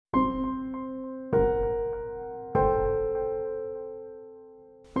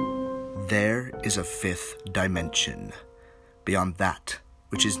There is a fifth dimension, beyond that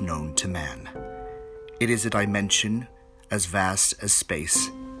which is known to man. It is a dimension as vast as space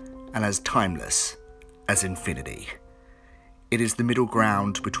and as timeless as infinity. It is the middle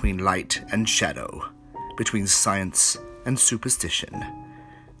ground between light and shadow, between science and superstition,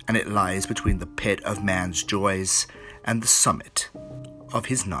 and it lies between the pit of man's joys and the summit of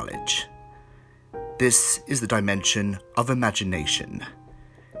his knowledge. This is the dimension of imagination.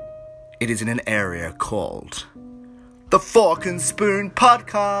 It is in an area called the Fork and Spoon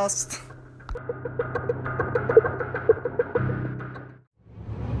Podcast.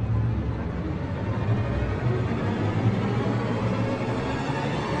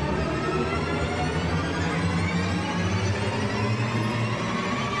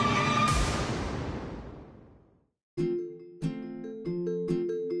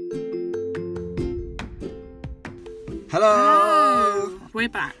 Hello! We're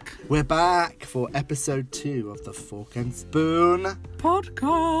back. We're back for episode 2 of the Fork and Spoon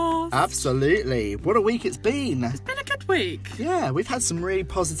Podcast. Absolutely. What a week it's been. It's been a good week. Yeah, we've had some really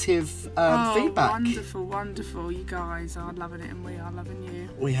positive feedback. Wonderful. You guys are loving it and we are loving you.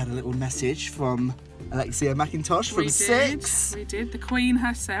 We had a little message from Alexia McIntosh from Six. We did. The Queen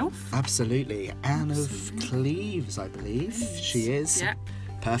herself. Absolutely. Anne of Cleves, I believe. She is. Yep.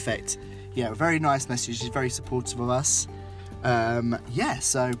 Perfect. Yeah, very nice message. She's very supportive of us.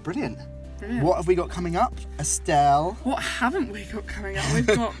 So brilliant. What have we got coming up, Estelle? What haven't we got coming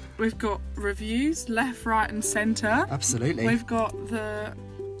up? We've got reviews left, right, and centre. Absolutely. We've got the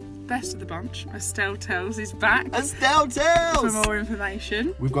best of the bunch. Estelle Tells is back. Estelle Tells. For more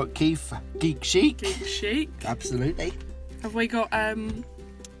information. We've got Keith Geek Chic. Absolutely. Have we got some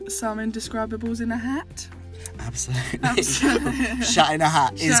indescribables in a hat? Absolutely. Shat in a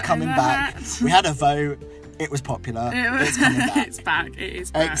Hat is coming back. We had a vote. It was popular. It's coming back. It is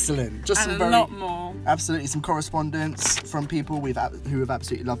back. Excellent. A lot more. Absolutely. Some correspondence from people who have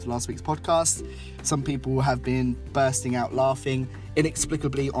absolutely loved last week's podcast. Some people have been bursting out laughing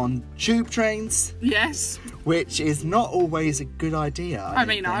inexplicably on tube trains. Yes. Which is not always a good idea.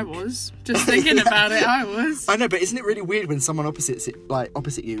 I was. Just thinking about it, I was. I know, but isn't it really weird when someone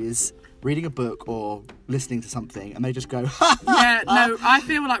opposite you is reading a book or listening to something and they just go, ha, yeah, no, I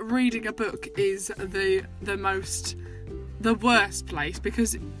feel like reading a book is the worst place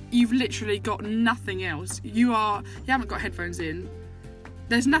because you've literally got nothing else. You haven't got headphones in.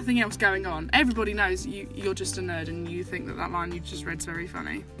 There's nothing else going on. Everybody knows you're just a nerd and you think that line you just read's very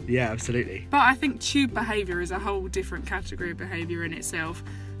funny. Yeah, absolutely. But I think tube behaviour is a whole different category of behaviour in itself.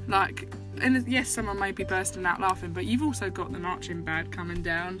 And yes, someone may be bursting out laughing, but you've also got the marching band coming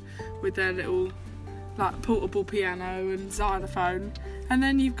down with their little portable piano and xylophone, and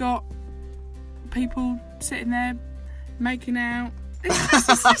then you've got people sitting there making out.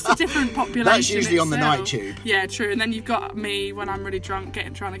 It's just a different population. That's usually on the night tube. Yeah, true. And then you've got me when I'm really drunk,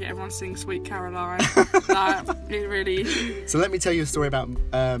 trying to get everyone to sing Sweet Caroline. It really. So let me tell you a story about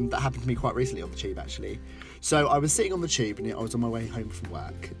that happened to me quite recently on the tube, actually. So I was sitting on the tube and I was on my way home from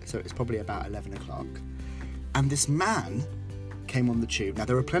work. So it's probably about 11 o'clock. And this man came on the tube. Now,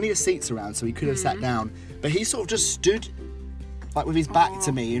 there were plenty of seats around, so he could have sat down. But he sort of just stood with his back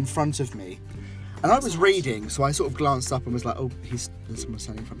to me, in front of me. And I was reading, so I sort of glanced up and was like, oh, there's someone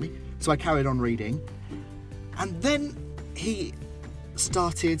standing in front of me. So I carried on reading. And then he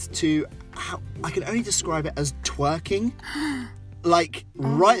started to, I can only describe it as twerking.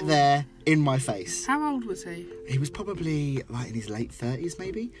 Right there in my face. How old was he? He was probably in his late 30s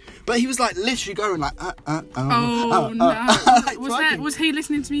maybe. But he was literally going Was he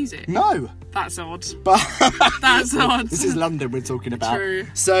listening to music? No. That's odd. But that's odd. This is London we're talking about. True.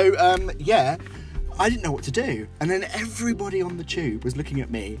 So, I didn't know what to do. And then everybody on the tube was looking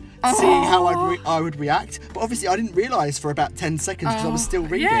at me, seeing how I would react. But obviously I didn't realise for about 10 seconds because I was still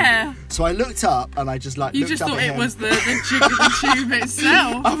reading. Yeah. So I looked up and I just You just thought it was the jig of the tube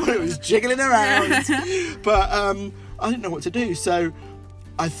itself. I thought it was jiggling around. But I didn't know what to do. So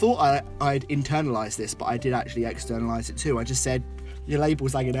I thought I'd internalised this, but I did actually externalise it too. I just said, your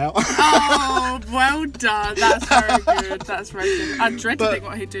label's hanging out. Oh, well done. That's very good. I dread to think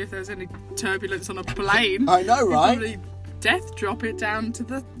what he'd do if there was any turbulence on a plane. I know, right? He'd probably death drop it down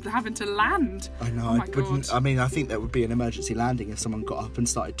to having to land. I know. I think there would be an emergency landing if someone got up and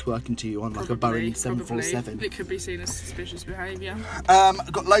started twerking to you on a Boeing 747. It could be seen as suspicious behaviour.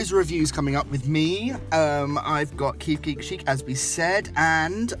 I've got loads of reviews coming up with me. I've got Keith Geek Chic, as we said,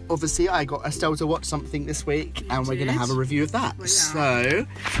 and obviously I got Estelle to watch something this week, and we're going to have a review of that. So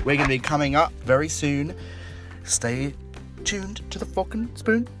we're going to be coming up very soon. Stay tuned to the Fork and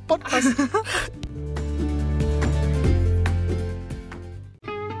Spoon Podcast.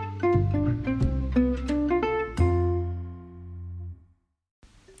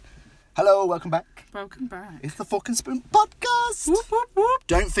 Hello, welcome back. Welcome back. It's the Fork and Spoon podcast. Whoop, whoop, whoop.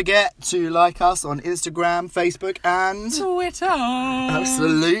 Don't forget to like us on Instagram, Facebook, and Twitter.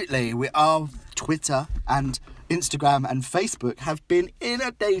 Absolutely. Twitter and Instagram and Facebook have been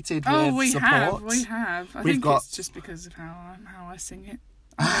inundated with support. We have. I We've think got- it's just because of how I sing it.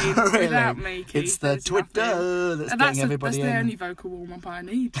 I mean, Really? without me, Keith, It's the there's Twitter nothing. that's And getting everybody that's the in. only vocal warm-up I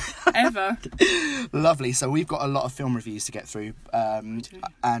need, ever. Lovely. So we've got a lot of film reviews to get through. do.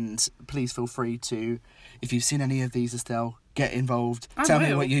 And please feel free to, if you've seen any of these, Estelle, get involved. I Tell me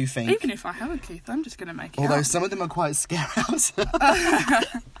will. what you think. Even if I haven't, Keith, I'm just going to make it Although up. some of them are quite scary.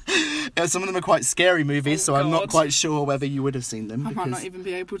 Some of them are quite scary movies, so I'm not God. quite sure whether you would have seen them. I might not even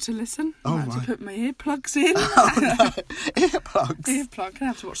be able to listen. Oh, I have right. to put my earplugs in. Earplugs. Earplug. I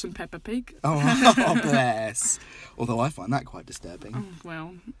have to watch some Peppa Pig. Oh, bless. Although I find that quite disturbing. Oh,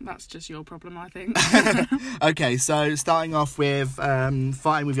 well, that's just your problem, I think. Okay, so starting off with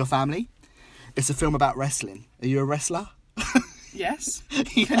Fighting With Your Family. It's a film about wrestling. Are you a wrestler? Yes.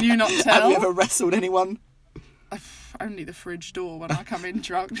 Can you not Have tell? you ever wrestled anyone? Only the fridge door when I come in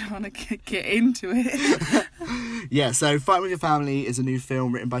drunk trying to get into it. Yeah, so Fighting With Your Family is a new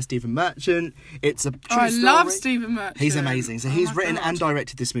film written by Stephen Merchant. It's a true I story. love Stephen Merchant. He's amazing. So Oh he's my written God. and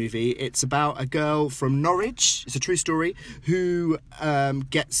directed this movie. It's about a girl from Norwich. It's a true story who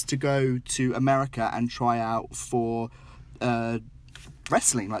gets to go to America and try out for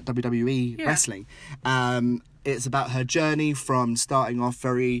wrestling, like WWE Yeah. wrestling. It's about her journey from starting off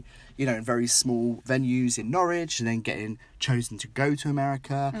very, in very small venues in Norwich and then getting chosen to go to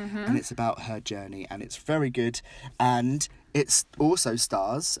America. Mm-hmm. And it's about her journey, and it's very good. And it's also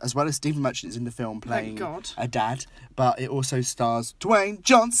stars, as well as Stephen Merchant is in the film playing God. a dad, but it also stars Dwayne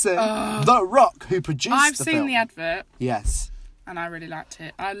Johnson, The Rock, who produced I've the seen film. the advert Yes. and I really liked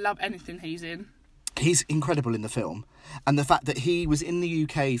it. I love anything he's in. He's incredible in the film. And the fact that he was in the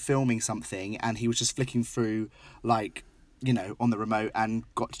UK filming something and he was just flicking through, like, on the remote and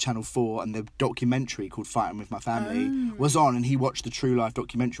got to Channel 4 and the documentary called Fighting With My Family was on, and he watched the true life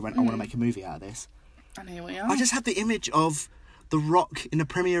documentary and went, I want to make a movie out of this. And here we are. I just had the image of The Rock in a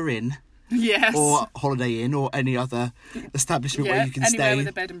Premier Inn yes. or Holiday Inn or any other establishment where you can anywhere stay. with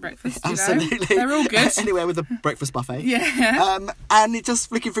a bed and breakfast. Absolutely. They're all good. Anywhere with a breakfast buffet. Yeah. And it just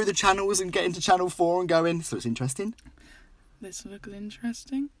flicking through the channels and getting to Channel 4 and going, so it's interesting. This looks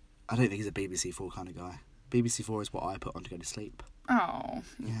interesting. I don't think he's a BBC 4 kind of guy. BBC 4 is what I put on to go to sleep. Oh.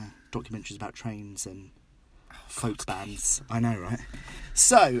 Yeah. Documentaries about trains and folk bands. I know, right?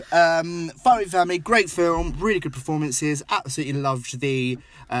 So, Fighting With Family, great film, really good performances. Absolutely loved the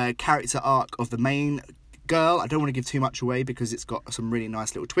character arc of the main girl. I don't want to give too much away because it's got some really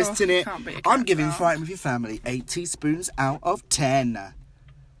nice little twists in it. Can't beat a I'm character giving arc. Fighting With Your Family 8 teaspoons out of 10.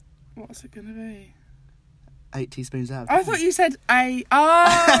 What's it going to be? 8 teaspoons out of 10. I thought you said a.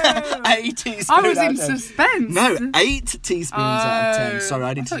 Oh! 8 teaspoons I was out in of 10. suspense. No, 8 teaspoons out of 10. Oh. Sorry, I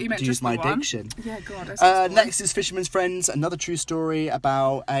I need thought you to meant use just my the one. diction. Yeah, God. That's just Next is Fisherman's Friends, another true story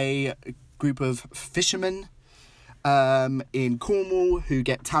about a group of fishermen in Cornwall who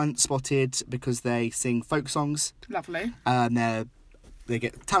get talent spotted because they sing folk songs. lovely. They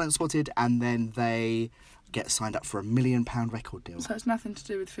get talent spotted and then they get signed up for a £1 million record deal. So it's nothing to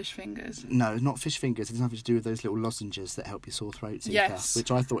do with fish fingers. No, not fish fingers. It's nothing to do with those little lozenges that help your sore throat, Zika, Yes.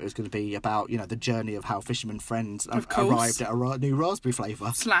 which I thought it was going to be about, the journey of how fishermen friends Of course. arrived at a new raspberry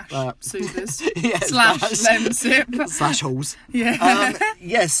flavour. Slash Uh, soothers. Yeah, Slash lemsip. slash holes.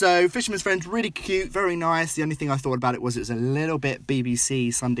 Yeah. So Fisherman's Friends, really cute, very nice. The only thing I thought about it was a little bit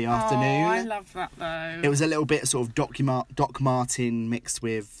BBC Sunday afternoon. Oh, I love that though. It was a little bit sort of Doc Martin mixed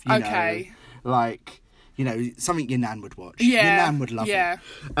with, Okay. something your nan would watch. Yeah. Your nan would love yeah.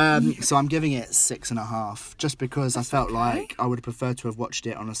 it. So I'm giving it 6.5, just because I felt like I would have preferred to have watched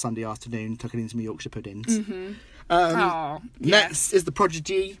it on a Sunday afternoon, tucking into my Yorkshire puddings. Oh. Next Yes. is The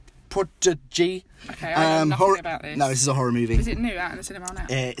Prodigy. Okay, I know nothing about this. No, this is a horror movie. Is it new out in the cinema now?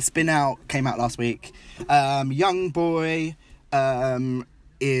 It's came out last week. Young boy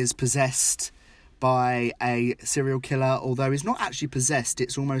is possessed by a serial killer, although he's not actually possessed.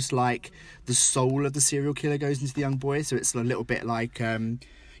 It's almost like the soul of the serial killer goes into the young boy, so it's a little bit like,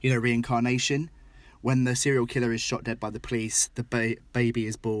 reincarnation. When the serial killer is shot dead by the police, the baby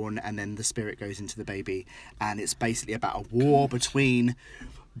is born, and then the spirit goes into the baby, and it's basically about a war between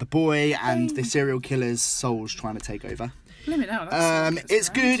the boy and the serial killer's souls trying to take over. Let me know. It's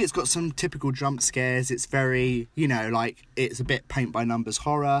good. It's got some typical jump scares. It's very, it's a bit paint by numbers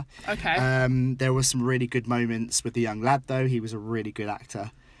horror. Okay. There were some really good moments with the young lad, though. He was a really good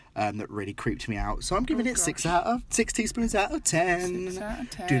actor. That really creeped me out. So I'm giving it 6 teaspoons out of 10. 6 out of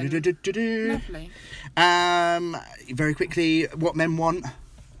 10. Do-do-do-do-do-do. Lovely. Very quickly, What Men Want.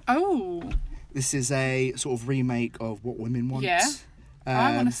 Oh. This is a sort of remake of What Women Want. Yeah.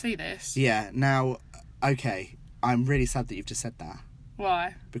 I want to see this. Yeah. Now, okay, I'm really sad that you've just said that.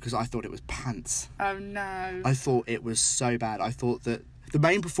 Why? Because I thought it was pants. Oh, no. I thought it was so bad. I thought that the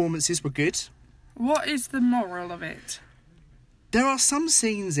main performances were good. What is the moral of it? There are some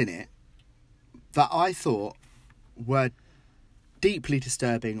scenes in it that I thought were deeply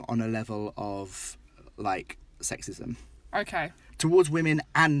disturbing on a level of, like, sexism. Okay. Towards women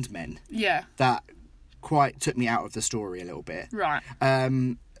and men. Yeah. That quite took me out of the story a little bit. Right.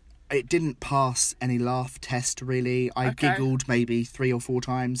 It didn't pass any laugh test, really. I giggled maybe 3 or 4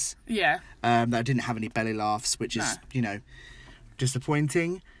 times. Yeah. That I didn't have any belly laughs, which is,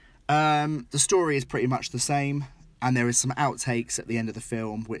 disappointing. The story is pretty much the same, and there is some outtakes at the end of the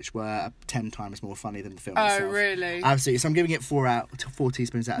film which were 10 times more funny than the film itself. Oh, really? Absolutely. So I'm giving it 4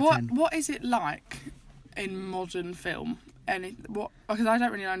 teaspoons out of 10. What is it like in modern film? Because I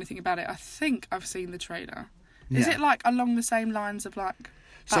don't really know anything about it. I think I've seen the trailer. Is it like along the same lines of like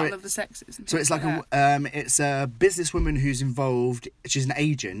Battle of the Sexes? So it's like it's a businesswoman who's involved. She's an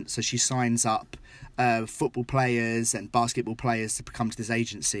agent, so she signs up football players and basketball players to come to this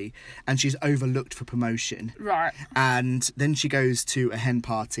agency, and she's overlooked for promotion. Right. And then she goes to a hen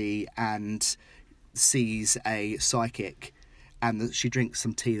party and sees a psychic, and she drinks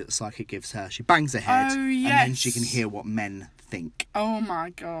some tea that the psychic gives her. She bangs her head, and then she can hear what men think. Oh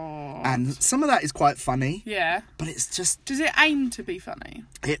my god. And some of that is quite funny. Yeah. But it's just... Does it aim to be funny?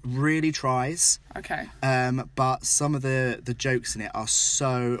 It really tries. Okay. But some of the jokes in it are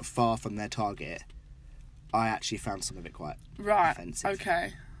so far from their target. I actually found some of it quite offensive.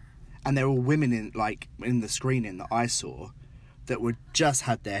 Okay. And there were women in the screening that I saw that would just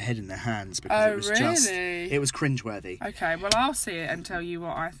had their head in their hands because it was really? It was cringeworthy. Okay, well I'll see it and tell you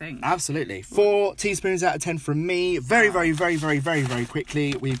what I think. Absolutely. 4 teaspoons out of 10 from me. Very, very, very, very, very, very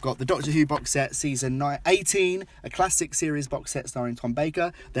quickly. We've got the Doctor Who box set, season 18, a classic series box set starring Tom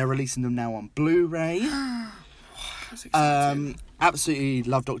Baker. They're releasing them now on Blu-ray. That's exciting. Absolutely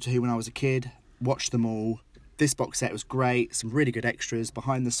loved Doctor Who when I was a kid. Watched them all. This box set was great. Some really good extras.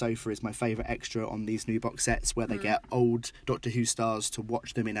 Behind the Sofa is my favourite extra on these new box sets, where they get old Doctor Who stars to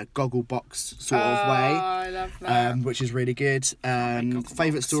watch them in a goggle box sort of way. I love that. Which is really good.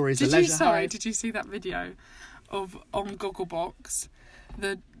 Favourite stories. Did you see that video of on Gogglebox?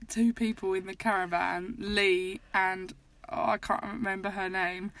 The 2 people in the caravan, Lee and I can't remember her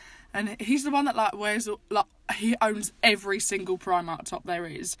name, and he's the one that wears he owns every single Primark top there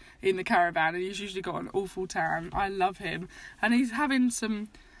is in the caravan, and he's usually got an awful tan. I love him, and he's having some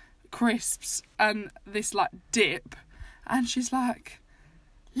crisps and this dip, and she's like,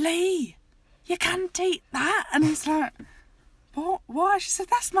 Lee, you can't eat that, and he's like, what? Why? She said,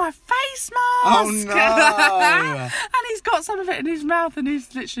 that's my face mask. Oh no! And he's got some of it in his mouth, and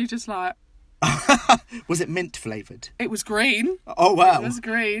he's literally just like. Was it mint flavoured? It was green. Oh wow! It was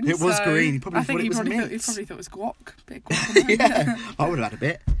green. It was green. He probably I think thought it was mint. He probably thought it was guac. Bit of guac. Yeah, I would have had a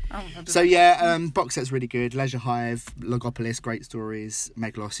bit. So box set's really good. Leisure Hive, Logopolis, great stories.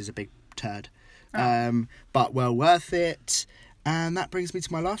 Meglos is a big turd, but well worth it. And that brings me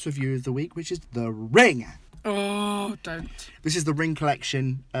to my last review of the week, which is The Ring. Oh, don't. This is the Ring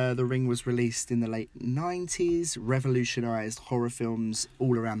collection. The Ring was released in the late 90s, revolutionised horror films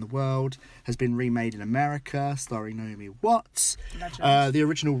all around the world, has been remade in America, starring Naomi Watts. The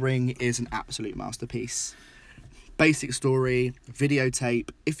original Ring is an absolute masterpiece. Basic story,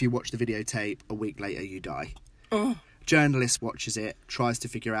 videotape. If you watch the videotape, a week later you die. Oh. Journalist watches it, tries to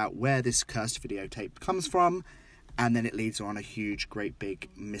figure out where this cursed videotape comes from, and then it leads her on a huge, great big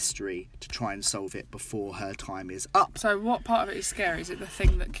mystery to try and solve it before her time is up. So what part of it is scary? Is it the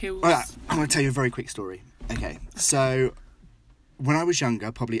thing that kills... Right, I'm going to tell you a very quick story. Okay, so when I was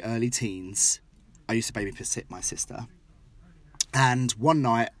younger, probably early teens, I used to babysit my sister. And one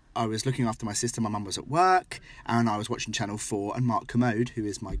night, I was looking after my sister, my mum was at work, and I was watching Channel 4, and Mark Commode, who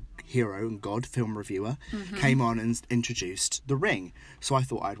is my hero and god film reviewer, came on and introduced The Ring. So I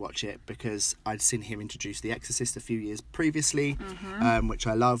thought I'd watch it because I'd seen him introduce The Exorcist a few years previously, which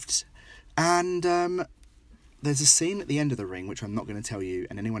I loved. And there's a scene at the end of The Ring, which I'm not going to tell you,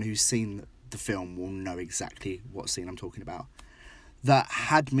 and anyone who's seen the film will know exactly what scene I'm talking about, that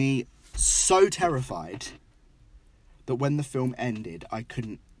had me so terrified that when the film ended, I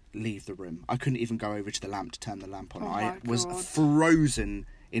couldn't leave the room. I couldn't even go over to the lamp to turn the lamp on. I was frozen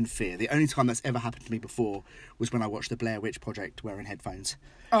in fear. The only time that's ever happened to me before was when I watched the Blair Witch Project wearing headphones.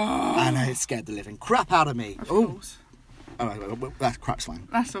 Oh. And it scared the living crap out of me. Of course. Oh, that crap's fine.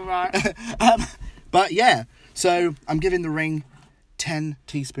 That's all right. But yeah, so I'm giving The Ring 10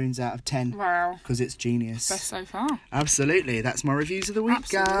 teaspoons out of 10. Wow. Because it's genius. Best so far. Absolutely. That's my reviews of the week,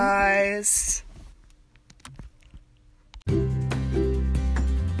 Absolutely. guys.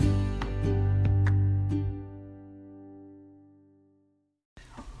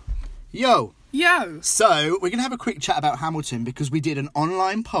 Yo. So, we're going to have a quick chat about Hamilton because we did an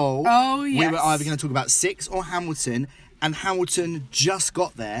online poll. Oh, yes. We were either going to talk about Six or Hamilton, and Hamilton just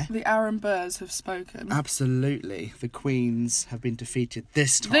got there. The Aaron Burrs have spoken. Absolutely. The Queens have been defeated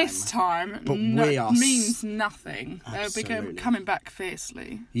this time. This time, But we are means nothing. Absolutely. They'll be coming back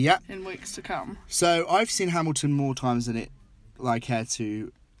fiercely Yep. in weeks to come. So, I've seen Hamilton more times than I care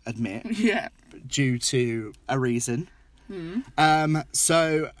to admit, Yeah. due to a reason.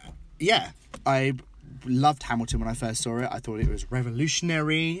 Yeah, I loved Hamilton when I first saw it. I thought it was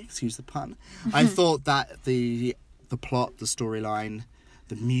revolutionary, excuse the pun. I thought that the plot, the storyline,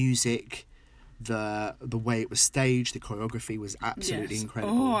 the music, the way it was staged, the choreography was absolutely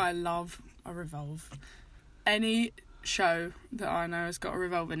incredible. Oh, I love a Revolve. Any show that I know has got a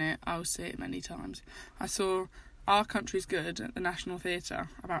Revolve in it, I'll see it many times. I saw Our Country's Good at the National Theatre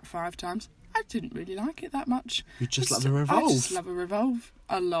about 5 times. I didn't really like it that much. You just love a Revolve. I just love a Revolve.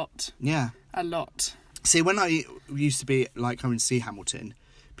 A lot. Yeah. A lot. See, when I used to be coming to see Hamilton,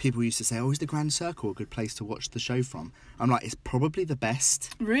 people used to say, "Oh, is the Grand Circle a good place to watch the show from?" I'm like, it's probably the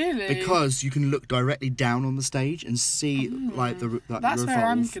best. Really? Because you can look directly down on the stage and see That's the Revolve. where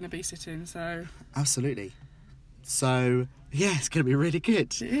I'm going to be sitting, so... Absolutely. So, yeah, it's going to be really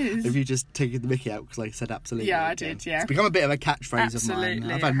good. It is. If you just taken the mickey out, because I said absolutely. Yeah, I again. did, yeah. It's become a bit of a catchphrase of mine.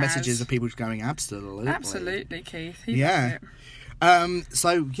 Absolutely, I've had it messages has. of people just going, absolutely. Absolutely, Keith. He Yeah. did it.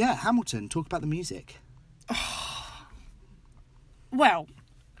 So, yeah, Hamilton, talk about the music. Well,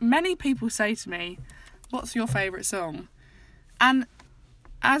 many people say to me, what's your favourite song? And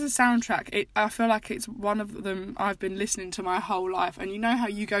as a soundtrack, I feel like it's one of them I've been listening to my whole life. And you know how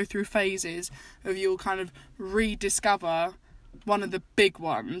you go through phases of you'll kind of rediscover one of the big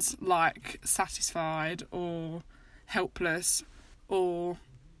ones, like Satisfied or Helpless or...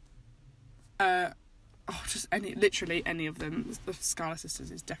 literally any of them. The Scarlet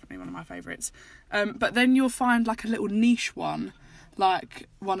Sisters is definitely one of my favourites. But then you'll find like a little niche one, like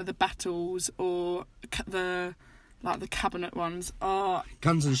one of the Battles or the Cabinet ones.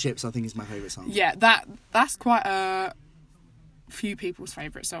 Guns and Ships, I think, is my favourite song. Yeah, that's quite a few people's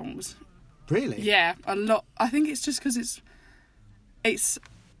favourite songs. Really? Yeah, a lot. I think it's just because it's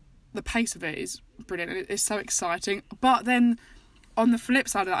the pace of it is brilliant. It's so exciting. But then on the flip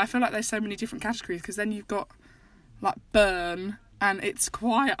side of that, I feel like there's so many different categories because then you've got like Burn and It's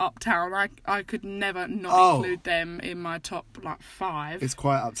Quiet Uptown. I could never not include them in my top like 5. It's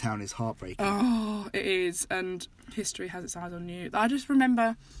Quiet Uptown is heartbreaking. Oh, it is. And History Has Its Eyes on You. I just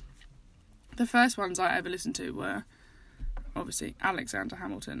remember the first ones I ever listened to were obviously Alexander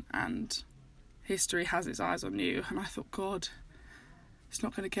Hamilton and History Has Its Eyes on You. And I thought, God, it's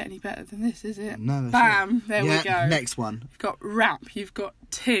not going to get any better than this, is it? No, that's Bam, right. there we go. Next one. You've got rap, you've got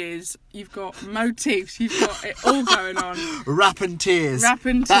tears, you've got motifs, you've got it all going on. Rap and Tears. Rap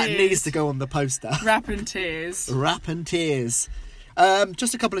and That Tears. needs to go on the poster. Rap and tears. Rap and Tears.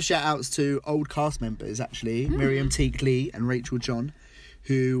 Just a couple of shout outs to old cast members, actually. Miriam Teague Lee and Rachel John,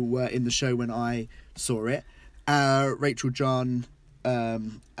 who were in the show when I saw it. Rachel John,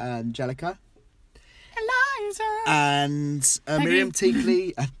 Angelica, Eliza. and Miriam Teague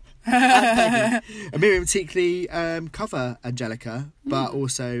Lee. And Peggy. Miriam Teague Lee cover Angelica, but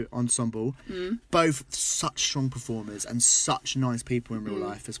also ensemble. Both such strong performers and such nice people in real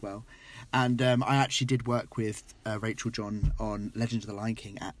life as well. And I actually did work with Rachel John on Legend of the Lion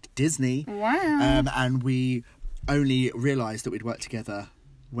King at Disney. Wow. And we only realised that we'd worked together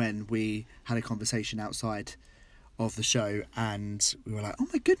when we had a conversation outside of the show, and we were like, oh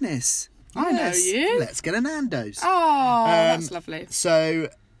my goodness, I know you. Let's get a Nando's. Oh, that's lovely. So,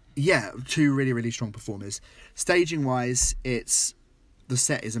 yeah, 2 really, really strong performers. Staging wise, the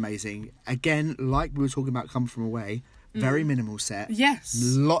set is amazing. Again, like we were talking about Come From Away, very minimal set. Yes.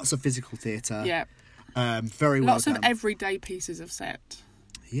 Lots of physical theatre. Yeah. Very well Lots done. of everyday pieces of set.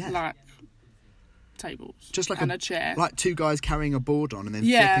 Yeah. Like tables. Just like and a chair. Like 2 guys carrying a board on and then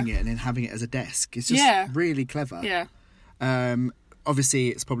Yeah. flipping it and then having it as a desk. It's just really clever. Yeah. Obviously,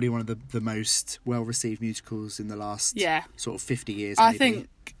 it's probably one of the most well-received musicals in the last sort of 50 years, maybe. I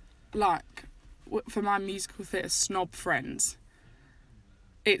think, like, for my musical theatre snob friends,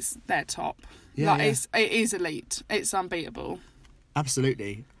 it's their top. Yeah, like, it is elite. It's unbeatable.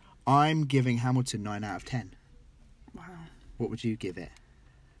 Absolutely. I'm giving Hamilton 9 out of 10. Wow. What would you give it?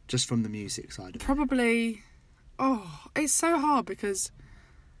 Just from the music side of it. Probably... Oh, it's so hard because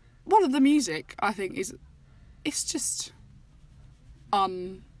one of the music, I think, is... It's just...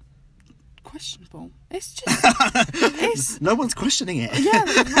 unquestionable. It's just... No one's questioning it.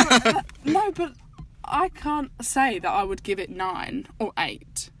 Yeah. No, but I can't say that I would give it 9 or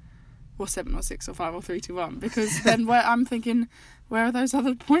 8 or 7 or 6 or 5 or 3, 2, 1, because then I'm thinking, where are those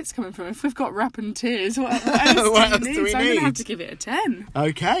other points coming from? If we've got Rap and Tears, what else do we need? So I'm going to have to give it a 10.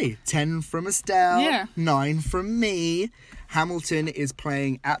 Okay, 10 from Estelle, Yeah. 9 from me. Hamilton is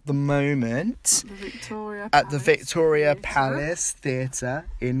playing at the moment At the Victoria Palace Theatre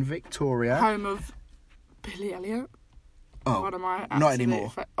in Victoria. Home of Billy Elliot. Oh, One of my not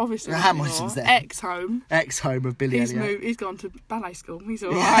anymore. Obviously, Hamilton's there. there. Ex-home. Ex-home of Billy Elliot. He's gone to ballet school. He's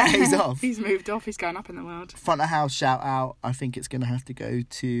all Yeah, right. he's off. He's moved off. He's going up in the world. Front of house shout out. I think it's going to have to go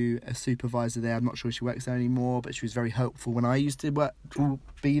to a supervisor there. I'm not sure she works there anymore, but she was very helpful when I used to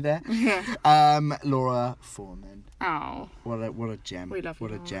be there. Yeah. Laura Foreman. Oh. What a gem. We love you,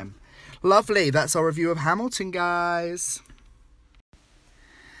 What a Laura. gem. Lovely. That's our review of Hamilton, guys.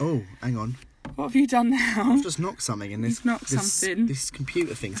 Oh, hang on. What have you done now? I've just knocked something in this. You've knocked something. This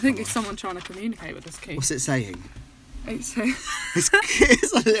computer thing's I think come it's on. someone trying to communicate with us, Keith. What's it saying? It's,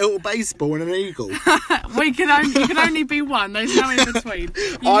 It's a little baseball and an eagle. you can only be one. There's no in between.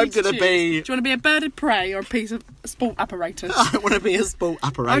 I'm gonna be. Do you want to be a bird of prey or a piece of sport apparatus? I want to be a sport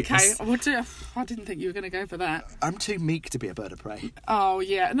apparatus. Okay, I didn't think you were going to go for that. I'm too meek to be a bird of prey. Oh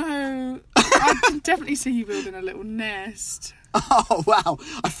yeah, no. I can definitely see you building a little nest. Oh wow!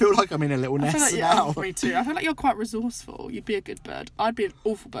 I feel like I'm in a little I feel nest like now. me too. I feel like you're quite resourceful. You'd be a good bird. I'd be an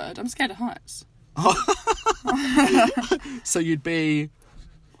awful bird. I'm scared of heights. So you'd be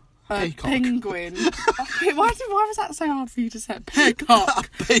A peacock. penguin. Why was that so hard for you to say? Peacock.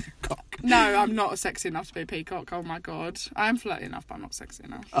 Peacock. No, I'm not sexy enough to be a peacock. Oh my god. I am flirty enough, but I'm not sexy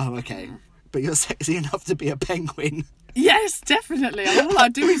enough. Oh, okay. But you're sexy enough to be a penguin. Yes, definitely. All I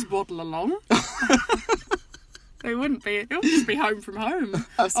do is waddle along. It would just be home from home.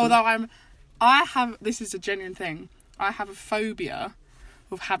 Absolutely. Although this is a genuine thing. I have a phobia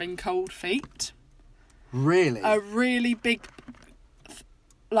of having cold feet. Really? A really big,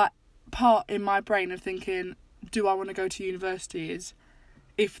 part in my brain of thinking, do I want to go to university is,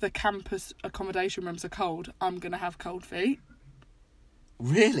 if the campus accommodation rooms are cold, I'm going to have cold feet.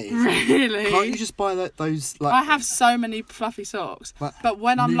 Really? Really? Can't you just buy those like? I have so many fluffy socks, like but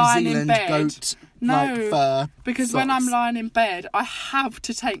when I'm New lying Zealand in bed, goat, no, like, fur because when socks. I'm lying in bed, I have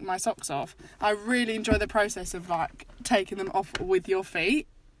to take my socks off. I really enjoy the process of taking them off with your feet.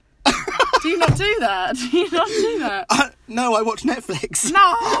 Do you not do that? No, I watch Netflix.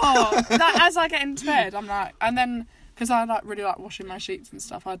 No, as I get into bed, I'm like, and then because I really like washing my sheets and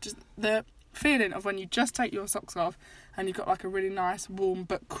stuff, the feeling of when you just take your socks off and you've got a really nice, warm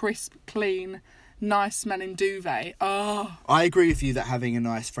but crisp, clean, nice smelling duvet. Oh, I agree with you that having a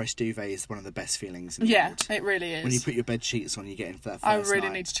nice fresh duvet is one of the best feelings in the world. it really is. When you put your bed sheets on, you get into that first I really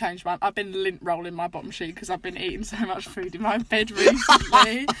night. need to change mine. I've been lint rolling my bottom sheet because I've been eating so much food in my bed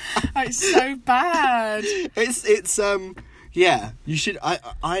recently. It's so bad. It's yeah. You should.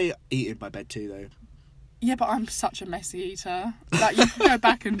 I eat in my bed too though. Yeah, but I'm such a messy eater. You can go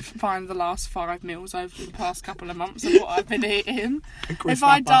back and find the last 5 meals over the past couple of months of what I've been eating. If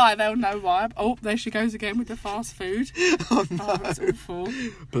I die, they'll know why. Oh, there she goes again with the fast food. Oh no, That's awful.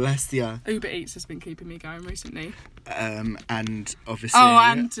 bless ya. Uber Eats has been keeping me going recently. And obviously.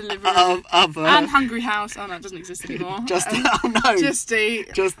 And delivery. Other. And Hungry House. Oh no, it doesn't exist anymore. Just Eat.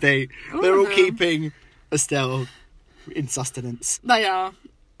 Just Eat. They're all of them. keeping Estelle in sustenance. They are.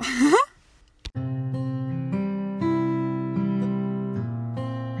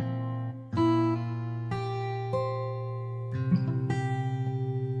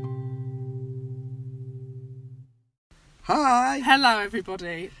 Hi. Hello,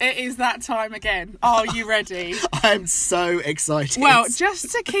 everybody. It is that time again. Are you ready? I'm so excited. Well,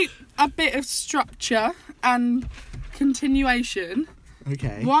 just to keep a bit of structure and continuation,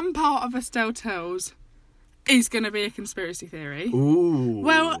 okay. one part of Estelle Tells is going to be a conspiracy theory. Ooh.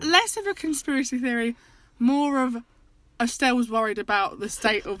 Well, less of a conspiracy theory, more of Estelle's worried about the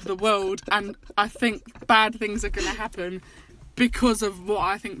state of the world, and I think bad things are going to happen because of what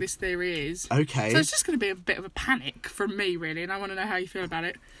I think this theory is. Okay. So it's just going to be a bit of a panic from me, really, and I want to know how you feel about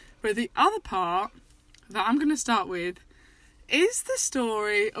it. But the other part that I'm going to start with is the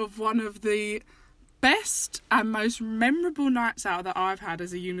story of one of the best and most memorable nights out that I've had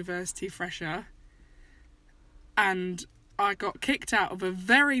as a university fresher. And I got kicked out of a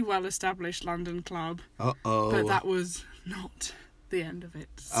very well-established London club. Uh-oh. But that was not the end of it.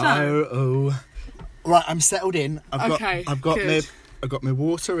 So, Oh. Right, I'm settled in. I've got my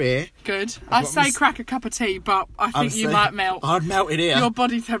water here. good. I say my- crack a cup of tea, but I think you might melt. I'd melt it here. Your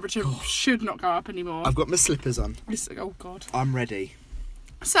body temperature should not go up anymore. I've got my slippers on. Oh, God. I'm ready.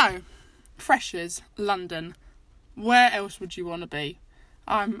 So, freshers, London. Where else would you want to be?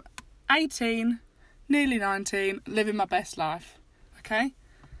 I'm 18, nearly 19, living my best life. Okay?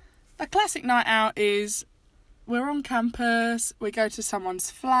 A classic night out is we're on campus, we go to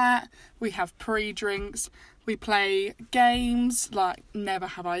someone's flat, we have pre-drinks, we play games like Never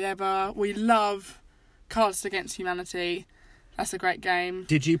Have I Ever. We love Cards Against Humanity. That's a great game.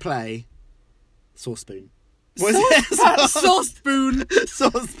 Did you play Sauce Spoon? Sauce Spoon.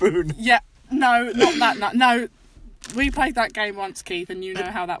 Sauce Spoon. Yeah, no, not that night. No, we played that game once, Keith, and you know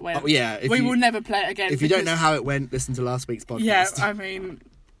how that went. Oh, yeah. We will never play it again. If you don't know how it went, listen to last week's podcast. Yeah, I mean,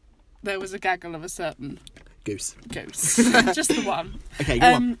 there was a gaggle of a certain goose. Just the one. Okay,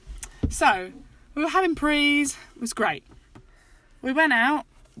 go on. So, we were having prees. It was great. We went out,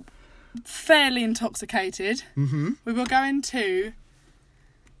 fairly intoxicated. Mm-hmm. We were going to,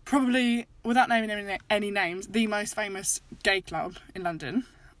 probably, without naming any names, the most famous gay club in London.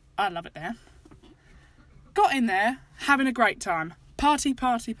 I love it there. Got in there, having a great time. Party.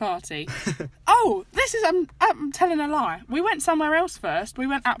 Oh, this is, I'm telling a lie. We went somewhere else first. We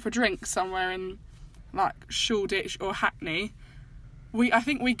went out for drinks somewhere in, like, Shoreditch or Hackney. I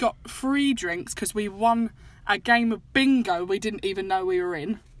think we got free drinks because we won a game of bingo we didn't even know we were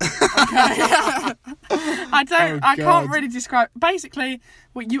in. Okay. I can't really describe. Basically,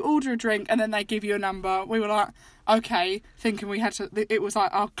 you order a drink and then they give you a number. We were like, okay, thinking we had to. It was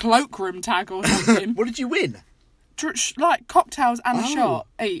like our cloakroom tag or something. What did you win? Like cocktails and a shot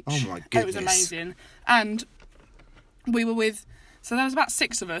each. Oh my goodness! It was amazing, and we were with. So there was about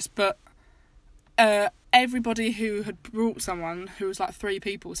 6 of us, but everybody who had brought someone who was like 3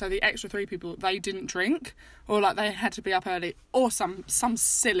 people, so the extra 3 people, they didn't drink, or like they had to be up early, or some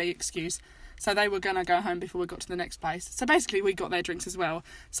silly excuse. So they were going to go home before we got to the next place. So basically we got their drinks as well.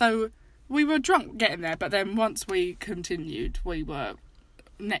 So we were drunk getting there, but then once we continued, we were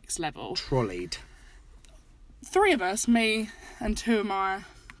next level. Trolleyed. 3 of us, me and 2 of my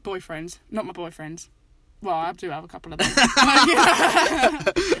boyfriends, not my boyfriends. Well, I do have a couple of them.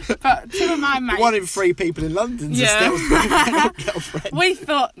 But 2 of my mates. 1 in 3 people in London's a stealth girlfriend. We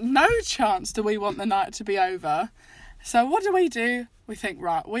thought, no chance do we want the night to be over. So what do? We think,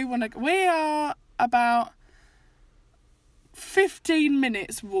 right, we are about 15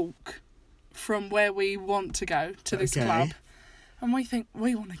 minutes walk from where we want to go to this club. And we think,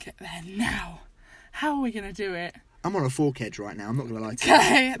 we want to get there now. How are we going to do it? I'm on a fork edge right now, I'm not going to lie to you.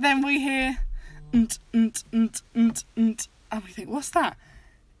 Okay, then we hear... and we think, what's that?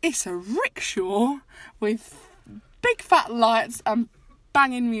 It's a rickshaw with big fat lights and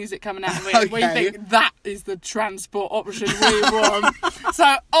banging music coming out of it. Okay. We think that is the transport option we want.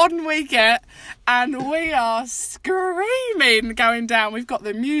 So on we get, and we are screaming going down. We've got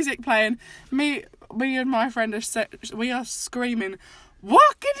the music playing. Me and my friend we are screaming,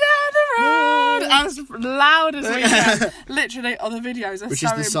 walking down the road as loud as we can. Literally, all the videos are Which so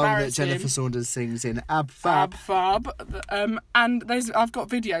embarrassing. Which is the song that Jennifer Saunders sings in Ab Fab. And I've got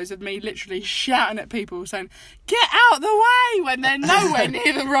videos of me literally shouting at people saying, get out the way, when they're nowhere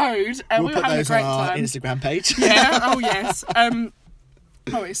near the road. We'll we were put having those a great on our time. Instagram page. Yeah, oh yes.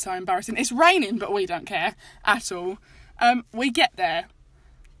 Oh, it's so embarrassing. It's raining, but we don't care at all. We get there.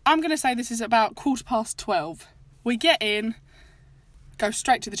 I'm going to say this is about 12:15. We get in, go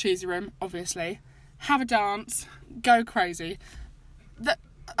straight to the cheesy room, obviously, have a dance, go crazy.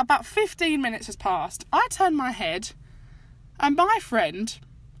 About 15 minutes has passed. I turn my head, and my friend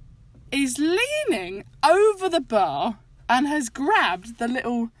is leaning over the bar and has grabbed the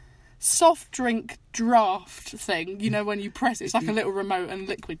little soft drink draft thing. You know, when you press it, it's like a little remote and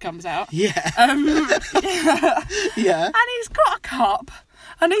liquid comes out. Yeah. Yeah. And he's got a cup,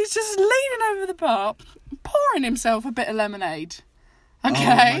 and he's just leaning over the bar, pouring himself a bit of lemonade.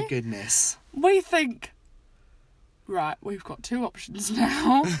 Okay. Oh my goodness. We think, right, we've got 2 options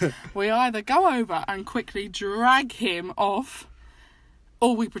now. We either go over and quickly drag him off,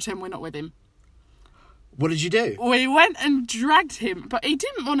 or we pretend we're not with him. What did you do? We went and dragged him, but he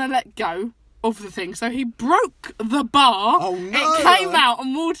didn't want to let go of the thing, so he broke the bar. Oh no! It came out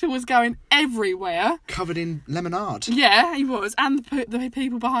and water was going everywhere. Covered in lemonade. Yeah, he was, and the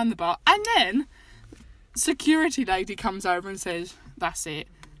people behind the bar. And then, security lady comes over and says, that's it,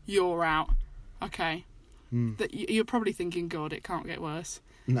 you're out. Okay. You're probably thinking, God, it can't get worse.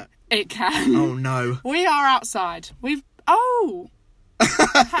 No. It can. Oh no. We are outside.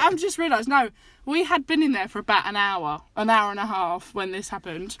 I've just realised, no, we had been in there for about an hour and a half when this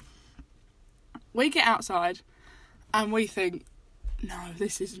happened. We get outside and we think, no,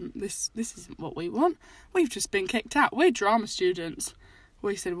 this isn't what we want. We've just been kicked out. We're drama students.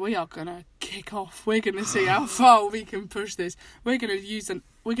 We said, we are going to kick off. We're going to see how far we can push this. We're going to use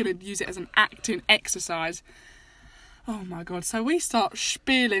it as an acting exercise. Oh my God. So we start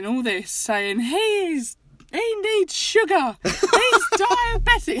spieling all this, saying he needs sugar. He's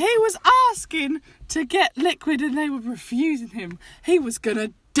diabetic. He was asking to get liquid and they were refusing him. He was going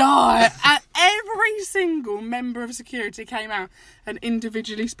to die. And every single member of security came out and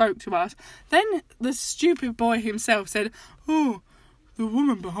individually spoke to us. Then the stupid boy himself said, "Oh, the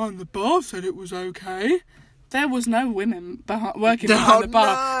woman behind the bar said it was okay." There was no women working behind the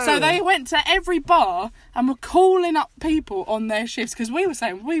bar. No. So they went to every bar and were calling up people on their shifts because we were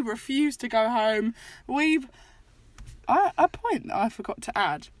saying we refuse to go home. A point that I forgot to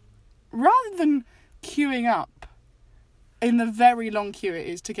add. Rather than queuing up in the very long queue it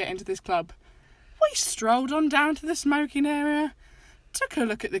is to get into this club, we strolled on down to the smoking area, took a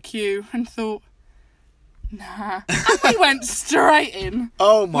look at the queue and thought, nah. And we went straight in.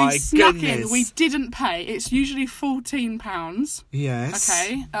 Oh my we snuck goodness. in. We didn't pay. It's usually £14. Yes.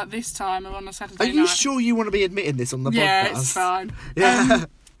 Okay, at this time or on a Saturday Are night. you sure you want to be admitting this on the podcast? Yeah, it's fine. Yeah.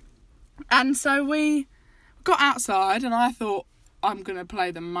 And so we got outside and I thought, I'm going to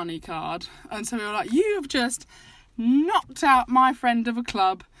play the money card. And so we were like, you have just knocked out my friend of a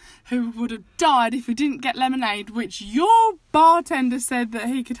club who would have died if he didn't get lemonade, which your bartender said that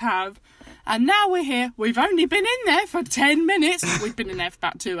he could have. And now we're here. We've only been in there for 10 minutes. We've been in there for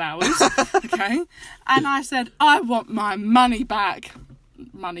about 2 hours. Okay. And I said, I want my money back.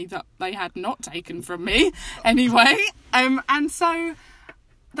 Money that they had not taken from me. Anyway. And so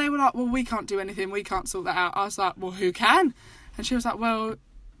they were like, well, we can't do anything. We can't sort that out. I was like, well, who can? And she was like, well,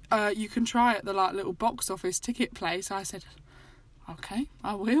 you can try at the little box office ticket place. I said, okay,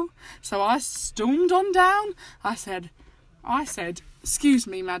 I will. So I stormed on down. I said, excuse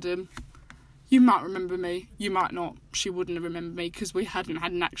me, madam. You might remember me. You might not. She wouldn't have remembered me because we hadn't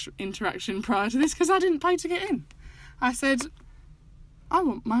had an actual interaction prior to this because I didn't pay to get in. I said, I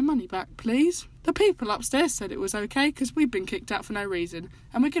want my money back, please. The people upstairs said it was okay because we'd been kicked out for no reason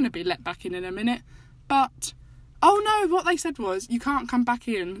and we're going to be let back in a minute. But, oh no, what they said was you can't come back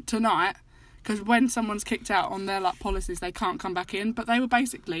in tonight because when someone's kicked out on their policies, they can't come back in. But they were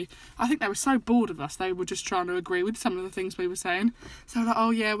basically, I think they were so bored of us, they were just trying to agree with some of the things we were saying. So like,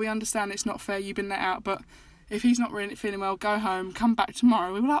 oh yeah, we understand it's not fair, you've been let out, but if he's not really feeling well, go home, come back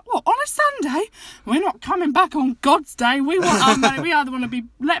tomorrow. We were like, what, on a Sunday? We're not coming back on God's day. We want our money. We either want to be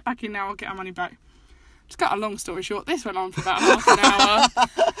let back in now or get our money back. To cut a long story short, this went on for about half an hour.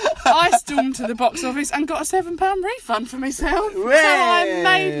 I stormed to the box office and got a £7 refund for myself. So I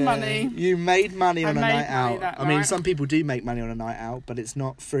made money. You made money on a night out. that I mean, night. some people do make money on a night out, but it's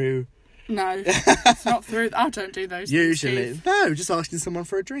not through... No, it's not through. I don't do those Usually. things, Steve. No, just asking someone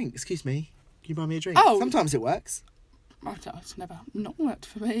for a drink. Excuse me, can you buy me a drink? Oh. Sometimes it works. It's never not worked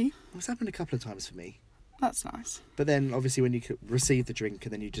for me. It's happened a couple of times for me. That's nice. But then, obviously, when you receive the drink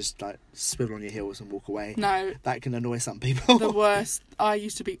and then you just swivel on your heels and walk away, No, that can annoy some people. the worst. I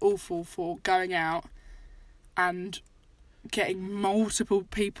used to be awful for going out and getting multiple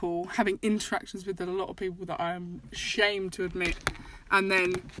people, having interactions with a lot of people that I am ashamed to admit, and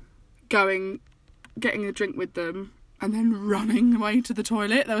then getting a drink with them and then running away to the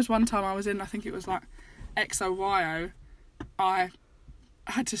toilet. There was one time I was in, I think it was XOYO, I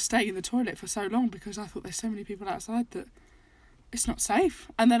had to stay in the toilet for so long because I thought there's so many people outside that it's not safe.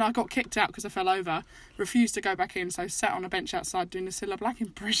 And then I got kicked out because I fell over, refused to go back in, so sat on a bench outside doing a Cilla Black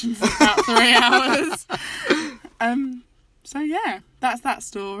impression for about 3 hours. So yeah, that's that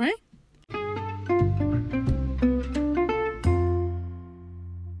story.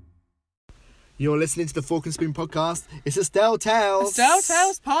 You're listening to the Fork and Spoon podcast. It's Estelle Tales. Estelle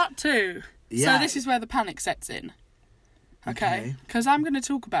Tales Part 2. Yeah. So this is where the panic sets in. Okay? Okay. Because I'm going to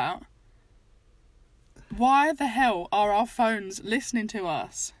talk about why the hell are our phones listening to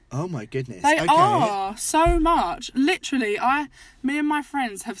us? Oh my goodness. They okay. are so much. Literally, me and my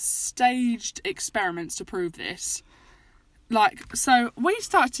friends have staged experiments to prove this. So we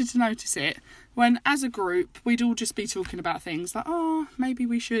started to notice it when, as a group, we'd all just be talking about things like, oh, maybe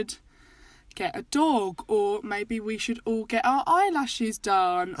we should get a dog, or maybe we should all get our eyelashes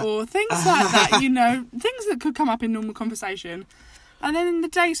done, or things like that, things that could come up in normal conversation. And then in the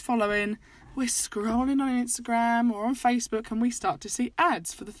days following, we're scrolling on Instagram or on Facebook and we start to see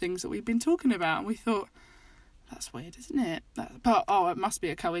ads for the things that we've been talking about, and we thought, that's weird, isn't it? It must be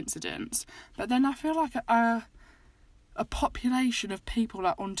a coincidence. But then I feel like a population of people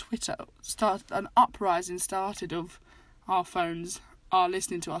on Twitter an uprising started of our phones are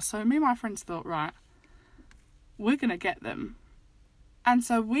listening to us. So me and my friends thought, right, we're going to get them. And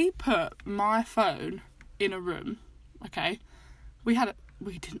so we put my phone in a room, okay? We had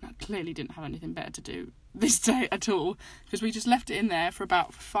we clearly didn't have anything better to do this day at all, because we just left it in there for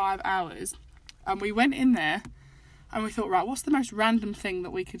about 5 hours, and we went in there and we thought, right, what's the most random thing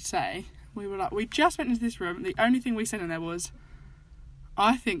that we could say? We were like, we just went into this room, the only thing we said in there was,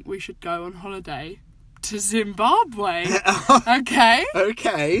 I think we should go on holiday to Zimbabwe.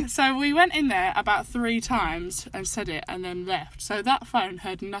 Okay, so we went in there about 3 times and said it and then left, so that phone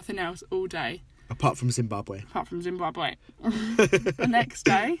heard nothing else all day Apart from Zimbabwe. The next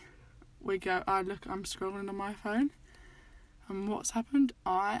day we go, I'm scrolling on my phone, and what's happened?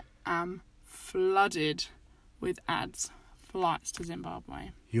 I am flooded with ads, flights to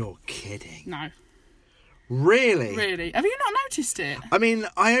Zimbabwe. You're kidding. No. Really? Have you not noticed it? I mean,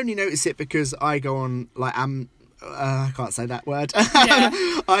 I only notice it because I go on, like, I can't say that word. Yeah.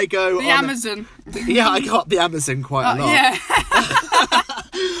 I go the on... Amazon. I go up the Amazon quite a lot. Yeah.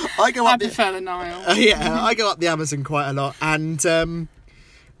 I prefer the Nile. I go up the Amazon quite a lot, and so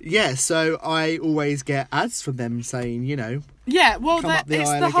I always get ads from them saying, you know, yeah, well, come it's up the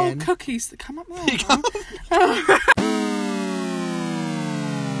the whole again. cookies that come up there.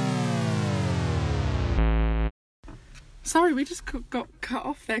 Sorry, we just got cut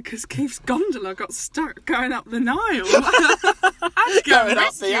off there because Keith's gondola got stuck going up the Nile. Going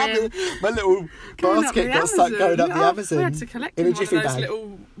up the Amazon. My little basket got stuck going up the Amazon. We had to collect in a one of jiffy those bag.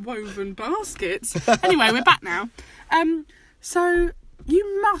 little woven baskets. Anyway, we're back now. So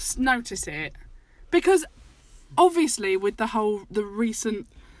you must notice it, because obviously with the recent,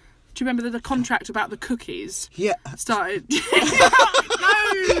 do you remember the contract about the cookies? Yeah. Started. No,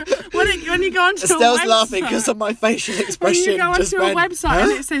 when you go onto your Estelle's website, laughing because of my facial expression. when you go onto just your went, website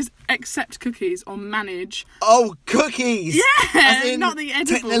and it says accept cookies or manage. Oh, cookies! Yeah, As in not the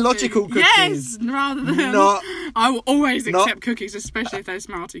edible technological food. cookies. Yes, rather than I will always accept cookies, especially if they're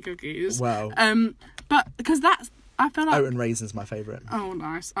Smarty cookies. Wow. But because I feel like Oat and raisin's my favourite. Oh,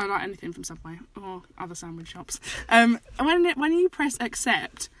 nice. I like anything from Subway or other sandwich shops. When you press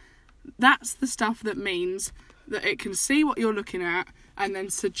accept, that's the stuff that means that it can see what you're looking at and then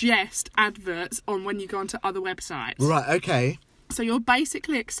suggest adverts on when you go onto other websites. Right, okay. So you're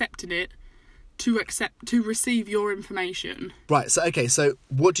basically accepting it to receive your information. Right, so okay, so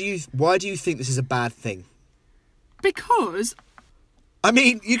why do you think this is a bad thing? Because I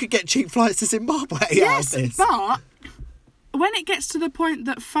mean, you could get cheap flights to Zimbabwe yes, out of this. But when it gets to the point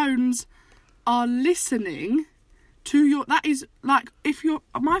that phones are listening to that is like, if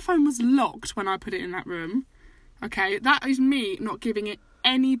my phone was locked when I put it in that room, okay, that is me not giving it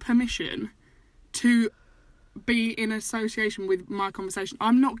any permission to be in association with my conversation.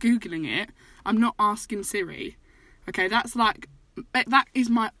 I'm not Googling it. I'm not asking Siri. Okay, that is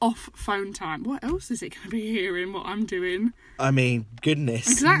my off phone time. What else is it going to be hearing what I'm doing? I mean, goodness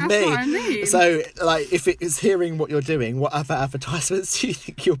exactly, me. That's what I mean. So, like, if it is hearing what you're doing, what other advertisements do you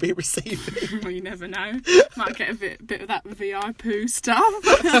think you'll be receiving? Well, you never know. Might get a bit of that VI poo stuff.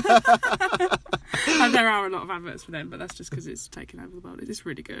 And there are a lot of adverts for them, but that's just because it's taken over the world. It's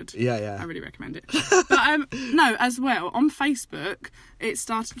really good. Yeah. I really recommend it. But no, as well, on Facebook, it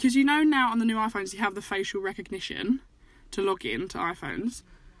started, because you know now on the new iPhones you have the facial recognition to log in to iPhones.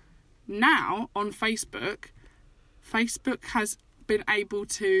 Now on Facebook has been able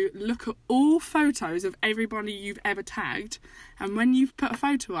to look at all photos of everybody you've ever tagged, and when you've put a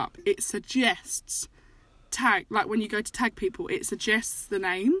photo up, it suggests like when you go to tag people, it suggests the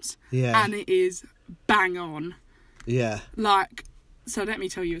names. Yeah. And it is bang on. Yeah. Like, so let me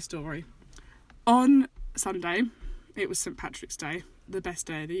tell you a story. On Sunday, it was St. Patrick's Day, the best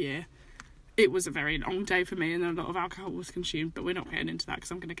day of the year. It was a very long day for me and a lot of alcohol was consumed, but we're not getting into that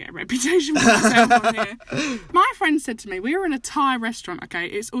because I'm going to get a reputation for myself on here. My friend said to me, we were in a Thai restaurant, okay,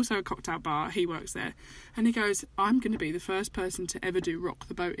 it's also a cocktail bar, he works there, and he goes, I'm going to be the first person to ever do Rock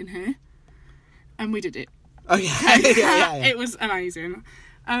the Boat in here. And we did it. Oh, yeah. Yeah. It was amazing.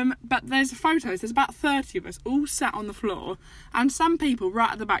 But there's photos, there's about 30 of us all sat on the floor, and some people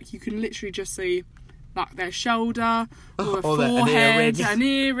right at the back, you can literally just see like their shoulder or a forehead, an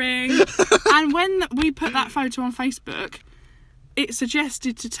earring. And when we put that photo on Facebook, it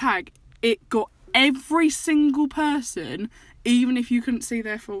suggested to tag. It got every single person, even if you couldn't see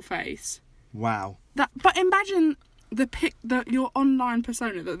their full face. Wow. But imagine your online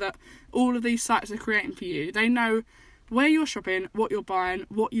persona that all of these sites are creating for you. They know where you're shopping, what you're buying,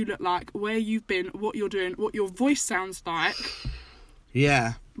 what you look like, where you've been, what you're doing, what your voice sounds like.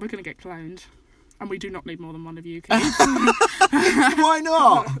 Yeah. We're going to get cloned. And we do not need more than one of you, Keith. Why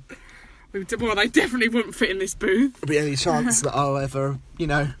not? Well, they definitely wouldn't fit in this booth. There'll be any chance that I'll ever,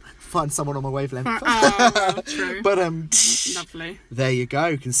 find someone on my wavelength. Oh, well, true. But, lovely. There you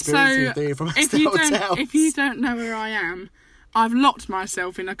go. Conspiracy theory from Estelle Hotel. If you don't know where I am, I've locked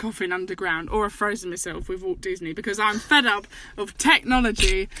myself in a coffin underground, or I've frozen myself with Walt Disney because I'm fed up of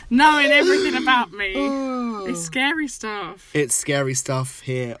technology knowing everything about me. It's scary stuff. It's scary stuff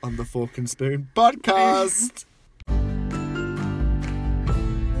here on the Fork and Spoon podcast.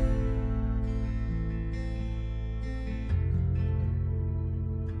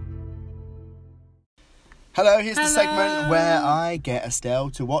 Hello, here's the segment where I get Estelle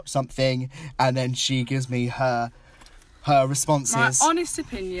to watch something and then she gives me her responses. My honest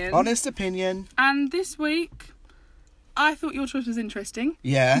opinion. Honest opinion. And this week, I thought your choice was interesting.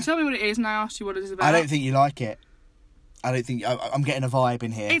 Yeah. You tell me what it is and I asked you what it is about. I don't think you like it. I don't think... I'm getting a vibe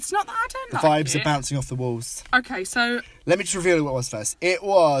in here. It's not that I don't like The vibes it. are bouncing off the walls. Okay, so... Let me just reveal what it was first. It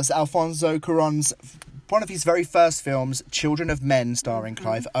was Alfonso Cuarón's... one of his very first films, Children of Men, starring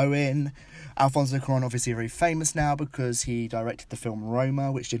Clive Owen. Alfonso Cuarón obviously very famous now because he directed the film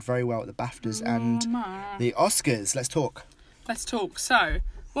Roma, which did very well at the BAFTAs and the Oscars. Let's talk. So,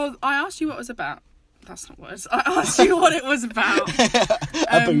 well, I asked you what it was about. That's not what it was. I asked you what it was about.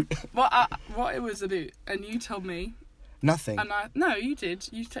 What it was about. And you told me. Nothing. And no, you did.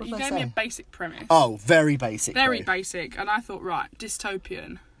 You gave me a basic premise. Oh, very basic. Very basic. And I thought, right,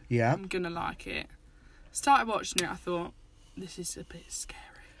 dystopian. Yeah. I'm going to like it. Started watching it, I thought, this is a bit scary.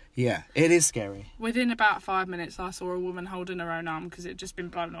 Yeah, it is scary. Within about 5 minutes, I saw a woman holding her own arm because it had just been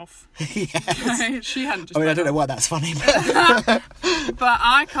blown off. Yes. She hadn't just I mean, I don't know why that's funny. But... but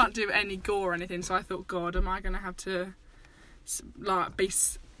I can't do any gore or anything, so I thought, God, am I going to have to be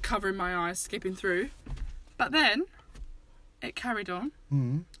covering my eyes, skipping through? But then, it carried on.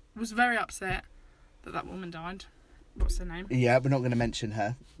 Was very upset that woman died. What's her name? Yeah, we're not going to mention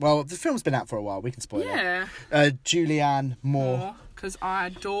her. Well, the film's been out for a while. We can spoil it. Julianne Moore. Because I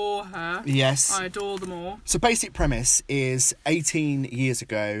adore her. Yes. I adore them all. So basic premise is 18 years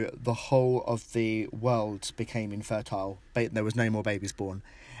ago, the whole of the world became infertile. There was no more babies born.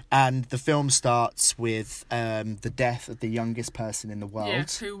 And the film starts with the death of the youngest person in the world. Yeah,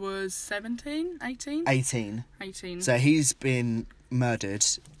 who was 17, 18? 18. So he's been murdered.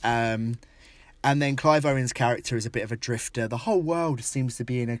 And then Clive Owen's character is a bit of a drifter. The whole world seems to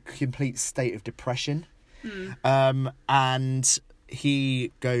be in a complete state of depression. And his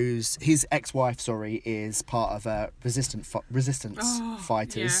ex-wife, is part of a resistance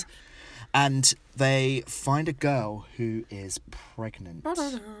fighters. Yeah. And they find a girl who is pregnant.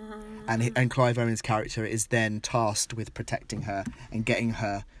 And Clive Owen's character is then tasked with protecting her and getting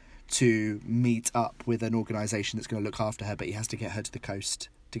her to meet up with an organisation that's going to look after her, but he has to get her to the coast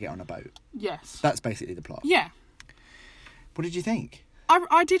to get on a boat. Yes. That's basically the plot. Yeah. What did you think?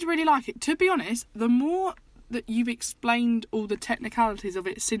 I did really like it. To be honest, the more that you've explained all the technicalities of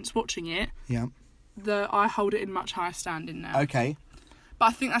it since watching it, I hold it in much higher standing now. Okay. But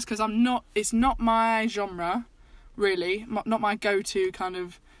I think that's because it's not my genre, really, not my go-to kind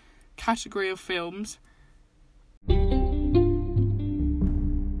of category of films.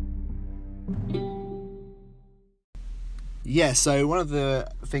 Yeah, so one of the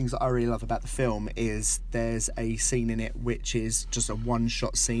things that I really love about the film is there's a scene in it which is just a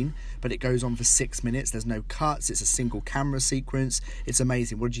one-shot scene, but it goes on for 6 minutes. There's no cuts. It's a single camera sequence. It's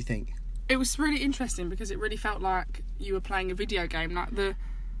amazing. What did you think? It was really interesting because it really felt like you were playing a video game. Like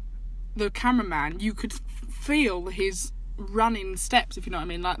the cameraman, you could feel his running steps, if you know what I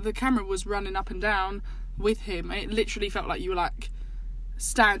mean. Like the camera was running up and down with him. It literally felt like you were like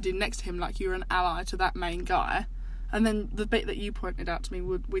standing next to him, like you were an ally to that main guy. And then the bit that you pointed out to me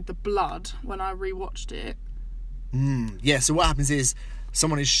with the blood, when I rewatched it. Yeah, so what happens is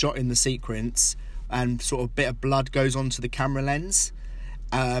someone is shot in the sequence and sort of a bit of blood goes onto the camera lens.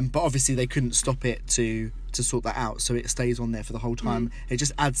 But obviously they couldn't stop it to sort that out, so it stays on there for the whole time. It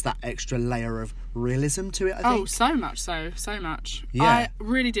just adds that extra layer of realism to it, I think. Oh, so much. Yeah. I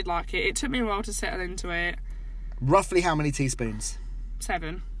really did like it. It took me a while to settle into it. Roughly how many teaspoons?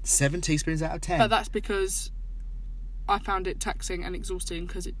 7. 7 teaspoons out of 10? But that's because I found it taxing and exhausting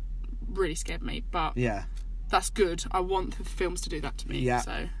because it really scared me. But yeah, that's good. I want the films to do that to me. Yeah.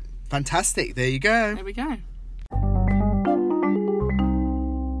 So fantastic. There you go. There we go.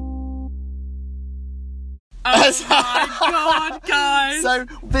 Oh my God, guys! So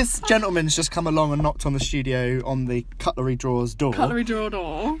this gentleman's just come along and knocked on the studio on the cutlery drawer's door.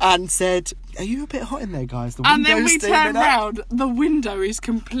 And said, "Are you a bit hot in there, guys? The and then we turn round, the window is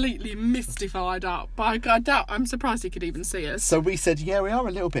completely mystified up. I'm surprised he could even see us. So we said, "Yeah, we are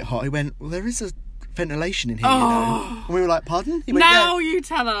a little bit hot." He went, "Well, there is a ventilation in here, you know." And we were like, "Pardon?" He went, now "Yeah, you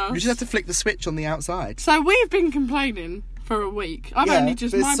tell us. you just have to flick the switch on the outside." So we've been complaining for a week. My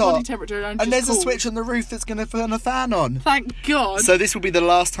body temperature and there's a switch on the roof that's going to turn a fan on. Thank God. So this will be the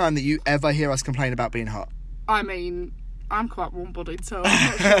last time that you ever hear us complain about being hot. I mean, I'm quite warm-bodied, so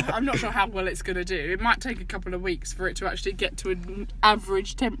I'm not sure how well it's going to do. It might take a couple of weeks for it to actually get to an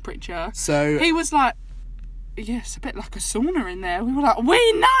average temperature. So he was like, yes, a bit like a sauna in there. We were like,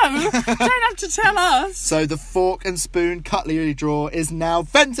 we know! You don't have to tell us. So the fork and spoon cutlery drawer is now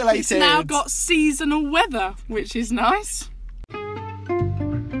ventilated. It's now got seasonal weather, which is nice.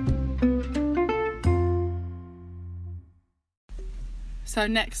 So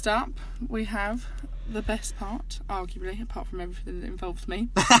next up, we have the best part, arguably, apart from everything that involves me.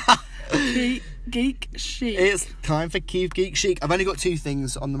 Geek Chic. It's time for Geek Chic. I've only got 2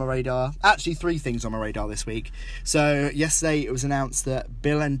 things on my radar. Actually, 3 things on my radar this week. So yesterday it was announced that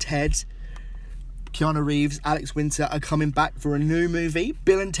Bill and Ted, Keanu Reeves, Alex Winter are coming back for a new movie,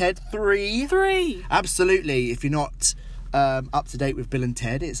 Bill and Ted 3. 3. Absolutely. If you're not up to date with Bill and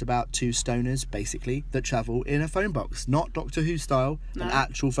Ted, it's about 2 stoners, basically, that travel in a phone box. Not Doctor Who style, No. an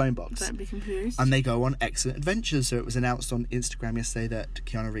actual phone box. Don't be confused. And they go on excellent adventures. So it was announced on Instagram yesterday that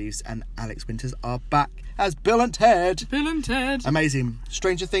Keanu Reeves and Alex Winters are back as Bill and Ted. Bill and Ted. Amazing.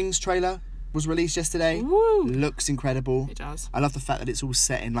 Stranger Things trailer was released yesterday. Woo. Looks incredible. It does. I love the fact that it's all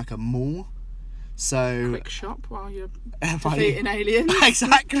set in like a mall. So Quick shop while you're While you- defeating aliens.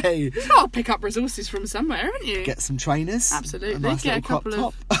 Exactly. You've got to pick up resources from somewhere, haven't you? Get some trainers. Absolutely. A nice Get a little crop couple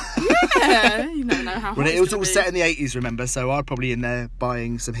of- top. Yeah, you never know how hot Well, it it's was gonna all be. set in the 80s, remember? So I'm probably in there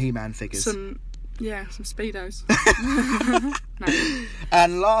buying some He-Man figures. Some Speedos. No.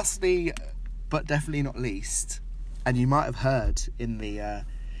 And lastly, but definitely not least, and you might have heard in the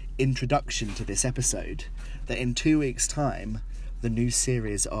introduction to this episode, that in 2 weeks' time, the new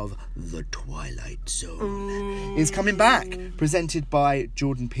series of The Twilight Zone is coming back, presented by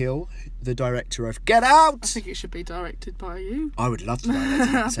Jordan Peele, the director of Get Out. I think it should be directed by you. I would love to direct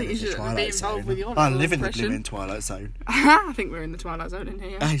an I episode think you of The should be Twilight involved Zone. with your I little live in the impression. blooming Twilight Zone. I think we're in the Twilight Zone in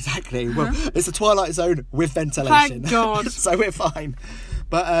here. Exactly. Well, it's a Twilight Zone with ventilation. Thank God. So we're fine.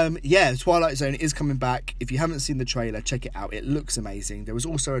 But yeah, Twilight Zone is coming back. If you haven't seen the trailer, check it out. It looks amazing. There was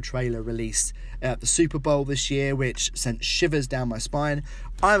also a trailer released at the Super Bowl this year, which sent shivers down my spine.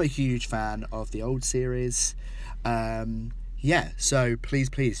 I'm a huge fan of the old series. Yeah, so please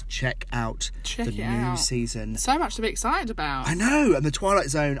check out Check the it new out. season. So much to be excited about. I know, and the Twilight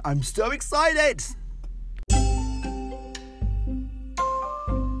Zone, I'm so excited.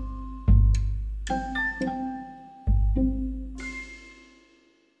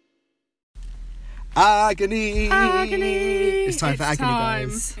 Agony. It's time for agony,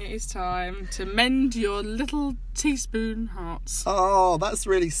 guys. It is time to mend your little teaspoon hearts. Oh, that's a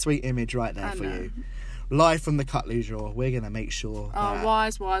really sweet image right there I for know. you. Live from the cutlery drawer, we're going to make sure Our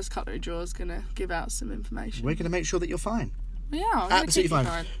that wise cutlery drawer's going to give out some information. we're going to make sure that you're fine. Yeah, I'm gonna Absolutely keep you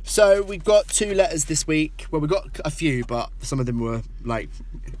fine. So we've got 2 letters this week. Well, we've got a few, but some of them were like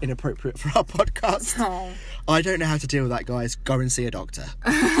inappropriate for our podcast. Oh. I don't know how to deal with that, guys. Go and see a doctor.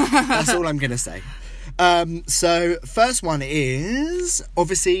 That's all I'm going to say. So first one is,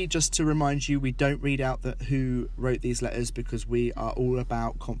 obviously, just to remind you, we don't read out who wrote these letters because we are all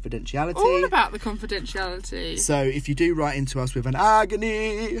about confidentiality. All about the confidentiality. So if you do write into us with an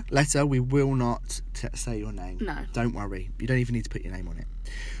agony letter, we will not say your name. No. Don't worry. You don't even need to put your name on it.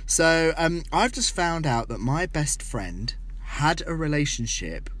 So I've just found out that my best friend had a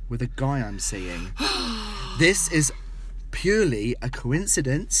relationship with a guy I'm seeing. This is purely a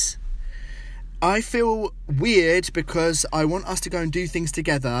coincidence. I feel weird because I want us to go and do things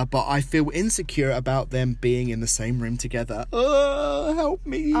together, but I feel insecure about them being in the same room together. Oh, help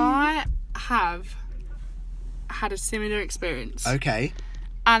me. I have had a similar experience. Okay.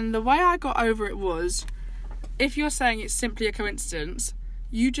 And the way I got over it was, if you're saying it's simply a coincidence,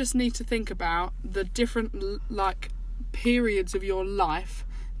 you just need to think about the different, periods of your life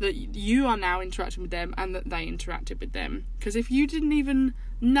that you are now interacting with them and that they interacted with them. Because if you didn't even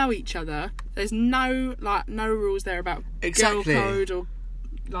know each other, there's no rules there about Exactly. girl code or,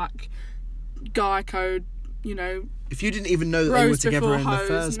 guy code, If you didn't even know that they were rose together before in the hose,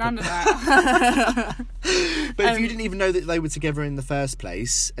 first none of that. But if you didn't even know that they were together in the first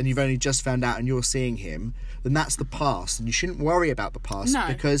place and you've only just found out and you're seeing him, then that's the past and you shouldn't worry about the past No.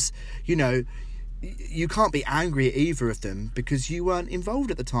 because, you can't be angry at either of them because you weren't involved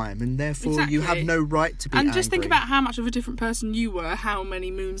at the time and therefore you have Exactly. no right to be And angry. just think about how much of a different person you were, how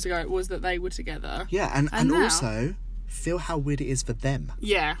many moons ago it was that they were together. Yeah, and now- also feel how weird it is for them.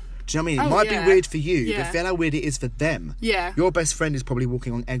 Yeah. Do you know what I mean? It Oh, might yeah. be weird for you, Yeah. but feel how weird it is for them. Yeah. Your best friend is probably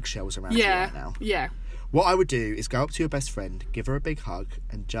walking on eggshells around you right now. Yeah. What I would do is go up to your best friend, give her a big hug,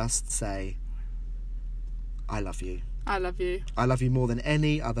 and just say, I love you. I love you. I love you more than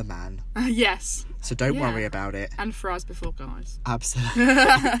any other man. Yes. So don't Yeah. worry about it. And fries before guys. Absolutely.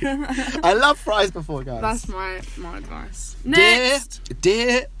 I love fries before guys. That's my advice. Dear, Next.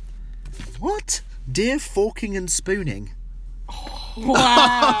 dear, what? Dear forking and spooning.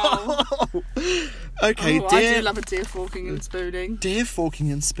 Wow. Okay, Oh, I dear. do love a deer forking and spooning. Dear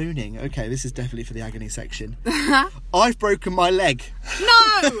forking and spooning. Okay, this is definitely for the agony section. I've broken my leg.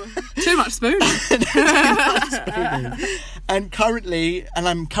 No! Too much spooning. And I'm currently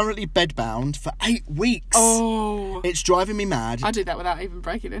bedbound for 8 weeks. Oh. It's driving me mad. I do that without even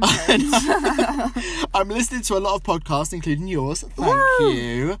breaking into it. I'm listening to a lot of podcasts, including yours. Thank Woo!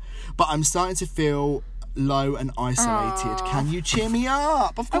 you. But I'm starting to feel low and isolated. Aww. Can you cheer me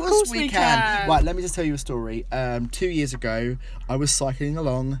up? Of course we can. Right, let me just tell you a story. 2 years ago, I was cycling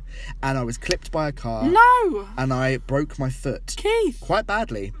along and I was clipped by a car. No! And I broke my foot. Keith. Quite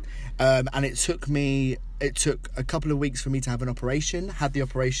badly. And it took a couple of weeks for me to have an operation. Had the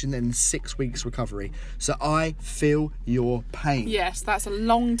operation and 6 weeks recovery. So I feel your pain. Yes, that's a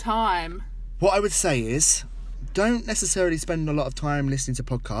long time. What I would say is, don't necessarily spend a lot of time listening to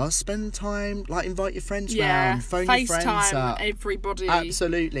podcasts. Spend time, invite your friends round, phone your friends FaceTime up. everybody.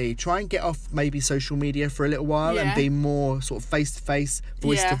 Absolutely. Try and get off maybe social media for a little while and Yeah. be more sort of face-to-face,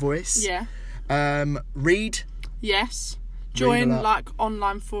 voice-to-voice. Yeah. Read. Yes. Read Join a lot.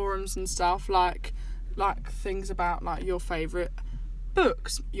 online forums and stuff, like things about your favourite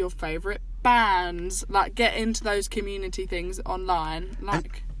books, your favourite bands. Get into those community things online.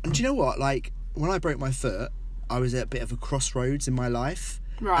 And do you know what? When I broke my foot, I was at a bit of a crossroads in my life.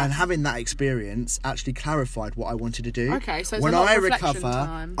 Right. And having that experience actually clarified what I wanted to do. Okay, so it's when a lot I of reflection recover,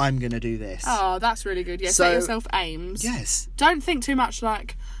 time. I'm going to do this. Oh, that's really good. Yeah, So- set yourself aims. Yes. Don't think too much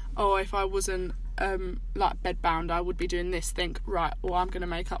if I wasn't bedbound, I would be doing this. Think, right, well, I'm going to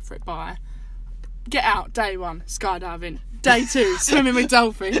make up for it by get out, day 1, skydiving. Day 2, swimming with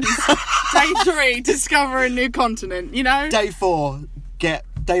dolphins. Day 3, discover a new continent, Day 4, get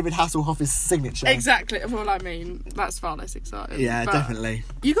David Hasselhoff's signature. Exactly. Well, I mean, that's far less exciting. Yeah, but definitely.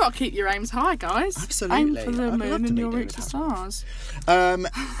 You got to keep your aims high, guys. Absolutely. Aim for the I'd love moon to and meet you'll David reach the Hasselhoff.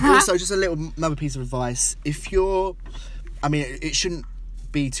 stars. Also, just another piece of advice. If you're, it shouldn't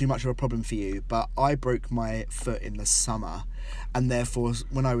be too much of a problem for you, but I broke my foot in the summer, and therefore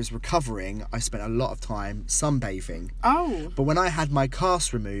when I was recovering, I spent a lot of time sunbathing. Oh. But when I had my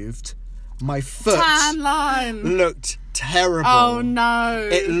cast removed, my foot Tan line. looked terrible. Oh no.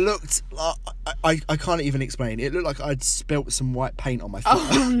 It looked I can't even explain. It looked like I'd spilt some white paint on my foot.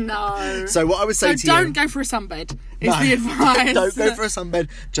 Oh no. So what I would say So to you, don't go for a sunbed. Is No, the advice. don't go for a sunbed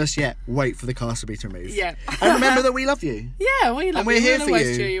just yet. Wait for the cast to be removed. Yeah. And remember that we love you. Yeah, we love we're you. here We'll for always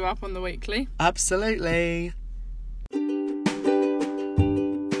you. cheer you up on the weekly. Absolutely.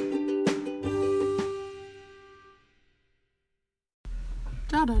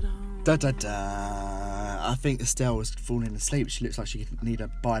 Da da da. Da da da. I think Estelle was falling asleep. She looks like she could need a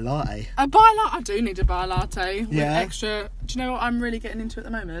bai latte. A bai latte. I do need a bai latte with Yeah. extra. Do you know what I'm really getting into at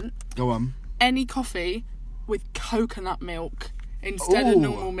the moment? Go on. Any coffee with coconut milk instead of Ooh.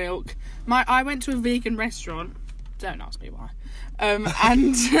 normal milk. I went to a vegan restaurant. Don't ask me why. And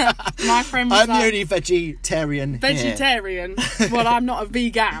my friend was I'm the like, only vegetarian here. vegetarian. Well, I'm not a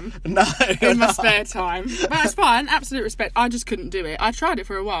vegan No. in my spare time, but it's fine. Absolute respect. I just couldn't do it. I tried it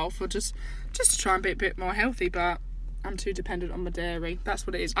for a while for just to try and be a bit more healthy, but I'm too dependent on my dairy. That's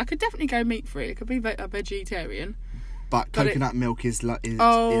what it is. I could definitely go meat free. I could be a vegetarian. But But coconut milk is like.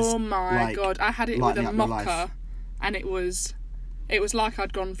 Oh my god! I had it with lighting a up your life. mocha, and it was like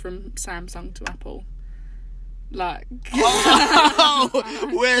I'd gone from Samsung to Apple. Like, Oh,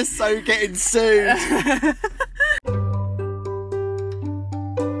 we're so getting sued.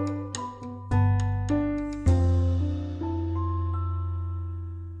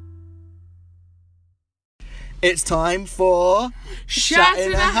 It's time for Shut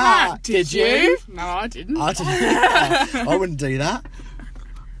in a hat. Did you? No, I didn't. I didn't. I wouldn't do that.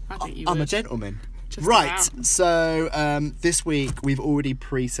 I think you I'm would. a gentleman. Just Right, about. so this week we've already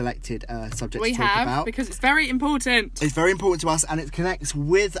pre-selected a subject We to talk have, about. because it's very important. It's very important to us, and it connects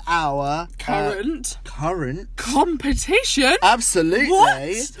with our Current current. competition. Absolutely,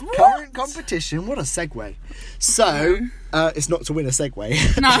 What? current competition. What a segue! So it's not to win a Segway.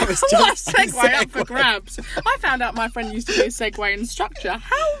 No, It's what just a segue up for grabs. I found out my friend used to be a Segway instructor.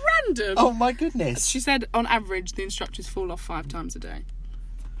 How random. Oh my goodness! She said on average the instructors fall off 5 times a day.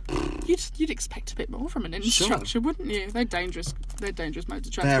 You'd expect a bit more from an instructor, wouldn't you? They're dangerous modes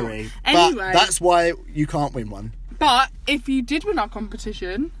of transport. Very. Anyway, But that's why you can't win one. but if you did win our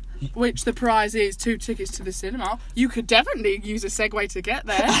competition, which the prize is 2 tickets to the cinema. You could definitely use a Segway to get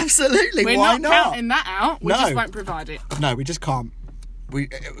there. Absolutely, We're why not counting that out. We just won't provide it. No, we just can't. We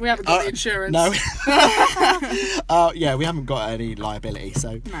haven't got the insurance. No. Yeah, we haven't got any liability.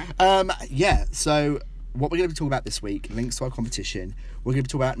 So, No. So what we're going to be talking about this week, links to our competition, we're going to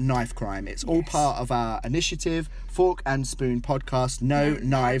be talking about knife crime. It's all part of our initiative, Fork and Spoon podcast, No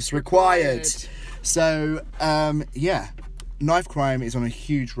Knives Required. So, knife crime is on a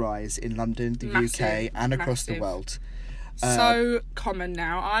huge rise in London, the UK, and across the world. So common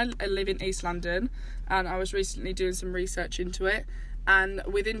now. I live in East London, and I was recently doing some research into it. And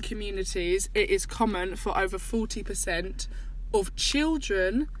within communities, it is common for over 40% of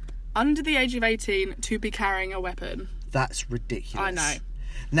children under the age of 18 to be carrying a weapon. That's ridiculous. I know.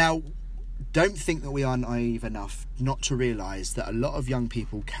 Now, don't think that we are naive enough not to realise that a lot of young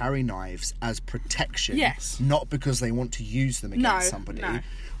people carry knives as protection. Yes. Not because they want to use them against somebody. No.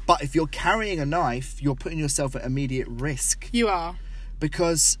 But if you're carrying a knife, you're putting yourself at immediate risk. You are.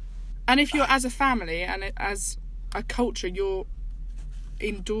 Because... And if you're, as a family and as a culture, you're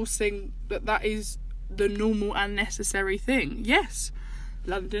endorsing that is the normal and necessary thing. Yes,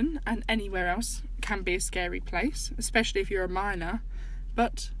 London and anywhere else can be a scary place, especially if you're a minor,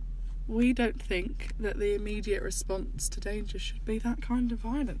 but we don't think that the immediate response to danger should be that kind of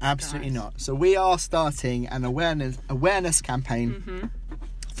violence. Absolutely not. So we are starting an awareness campaign,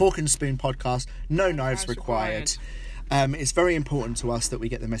 Fork and Spoon podcast, No Knives Required. It's very important to us that we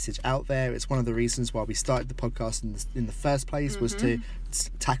get the message out there. It's one of the reasons why we started the podcast in the first place, was to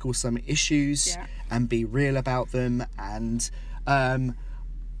tackle some issues and be real about them. And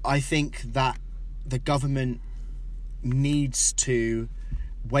I think that the government needs to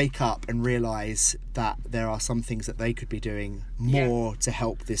wake up and realise that there are some things that they could be doing more to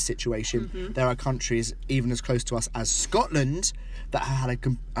help this situation. There are countries, even as close to us as Scotland, that have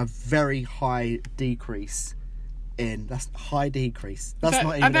had a very high decrease. That's high decrease. That's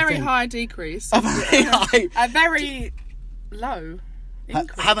not even a very thing. High decrease. A very high. A very low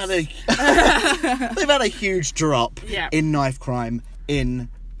increase. They've had a huge drop in knife crime in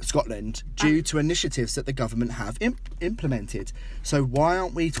Scotland due to initiatives that the government have implemented. So why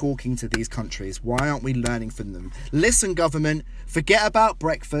aren't we talking to these countries? Why aren't we learning from them? Listen, government, forget about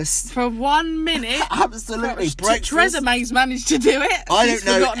breakfast. For 1 minute. Absolutely. Breakfast. Theresa May's managed to do it. I don't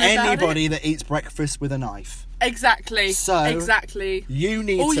know anybody that eats breakfast with a knife. Exactly. So exactly. You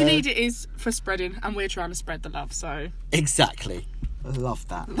need all you need it is for spreading, and we're trying to spread the love. So exactly. I love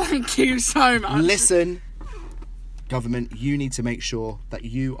that. Thank you so much. Listen, government, you need to make sure that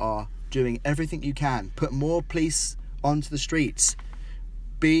you are doing everything you can. Put more police onto the streets.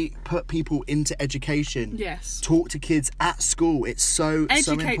 Put people into education. Yes. Talk to kids at school. It's so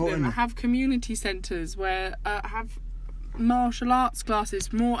important. Educate them. Have community centres where have martial arts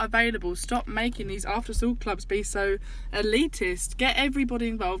classes more available. Stop making these after school clubs be so elitist. Get everybody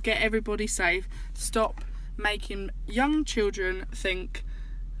involved. Get everybody safe. Stop making young children think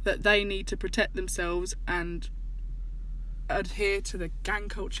that they need to protect themselves and adhere to the gang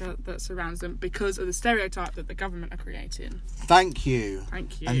culture that surrounds them because of the stereotype that the government are creating. Thank you.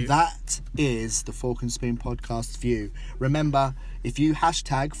 Thank you. And that is the Fork and Spoon podcast view. Remember, if you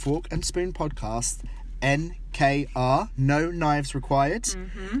hashtag Fork and Spoon podcast NKR, No Knives Required,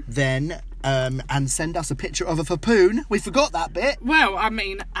 then and send us a picture of a fapoon. We forgot that bit. Well, I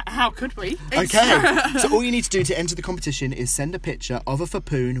mean, how could we? Okay, so all you need to do to enter the competition is send a picture of a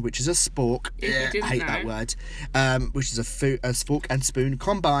fapoon, which is a spork. I hate that word. Which is a fork and spoon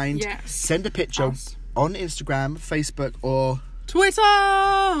combined. Yes. Send a picture on Instagram, Facebook, or Twitter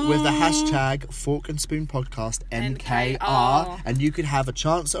with the hashtag Fork and Spoon Podcast NKR, and you could have a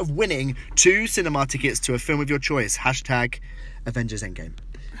chance of winning 2 cinema tickets to a film of your choice. Hashtag Avengers Endgame.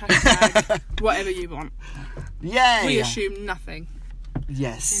 Hashtag whatever you want. Yay! We assume nothing.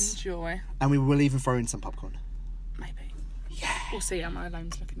 Yes. Enjoy. And we will even throw in some popcorn. Maybe. Yeah. We'll see how my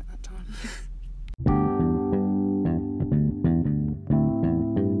alone's looking at that time.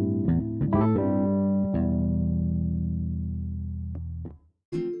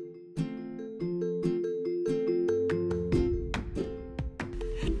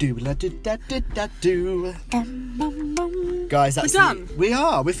 Do. Guys, that's done.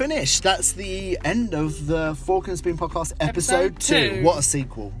 We're finished. That's the end of the Fork and Spoon podcast episode 2. What a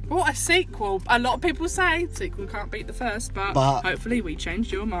sequel. What a sequel. A lot of people say sequel can't beat the first, but hopefully we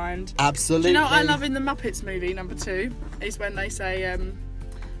changed your mind. Absolutely. Do you know what I love in the Muppets movie number 2 is when they say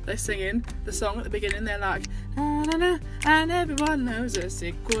they're singing the song at the beginning. They're like, na, na, na, and everyone knows a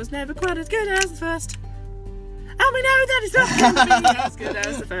sequel's never quite as good as the first. And we know that it's not going to be as good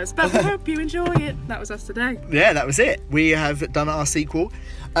as the first, but we hope you enjoy it. That was us today. Yeah, that was it. We have done our sequel.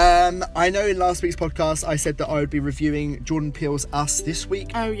 I know in last week's podcast I said that I would be reviewing Jordan Peele's Us this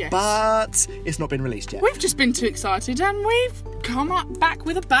week. Oh, yes. But it's not been released yet. We've just been too excited and we've come up back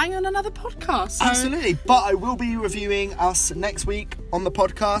with a bang on another podcast. So. Absolutely. But I will be reviewing Us next week on the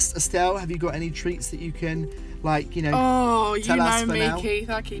podcast. Estelle, have you got any treats that you can, Oh, you tell us know for me, now? Keith.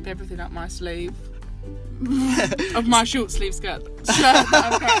 I keep everything up my sleeve. Of my short sleeve shirt that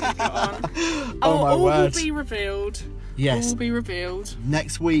I've currently got on. Oh, my all word. will be revealed. Yes. All will be revealed.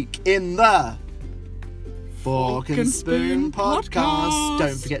 Next week in the Fork and Spoon podcast. Podcast.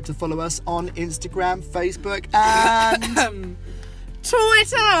 Don't forget to follow us on Instagram, Facebook, and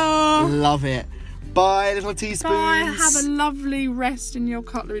Twitter. love it. Bye, little teaspoons. Bye. Have a lovely rest in your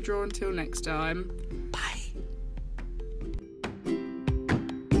cutlery drawer until next time. Bye.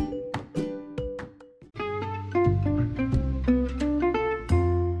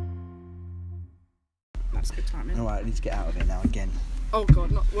 That's good timing. All right, I need to get out of it now again. Oh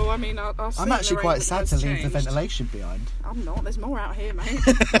God, not well. I mean, our I'm actually quite sad to leave the ventilation behind. I'm not. There's more out here, mate.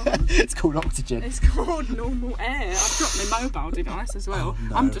 It's called oxygen. It's called normal air. I've dropped my mobile device as well. Oh,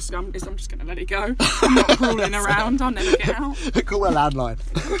 no. I'm just going to let it go. I'm not crawling around. I'll never get out. Call a landline.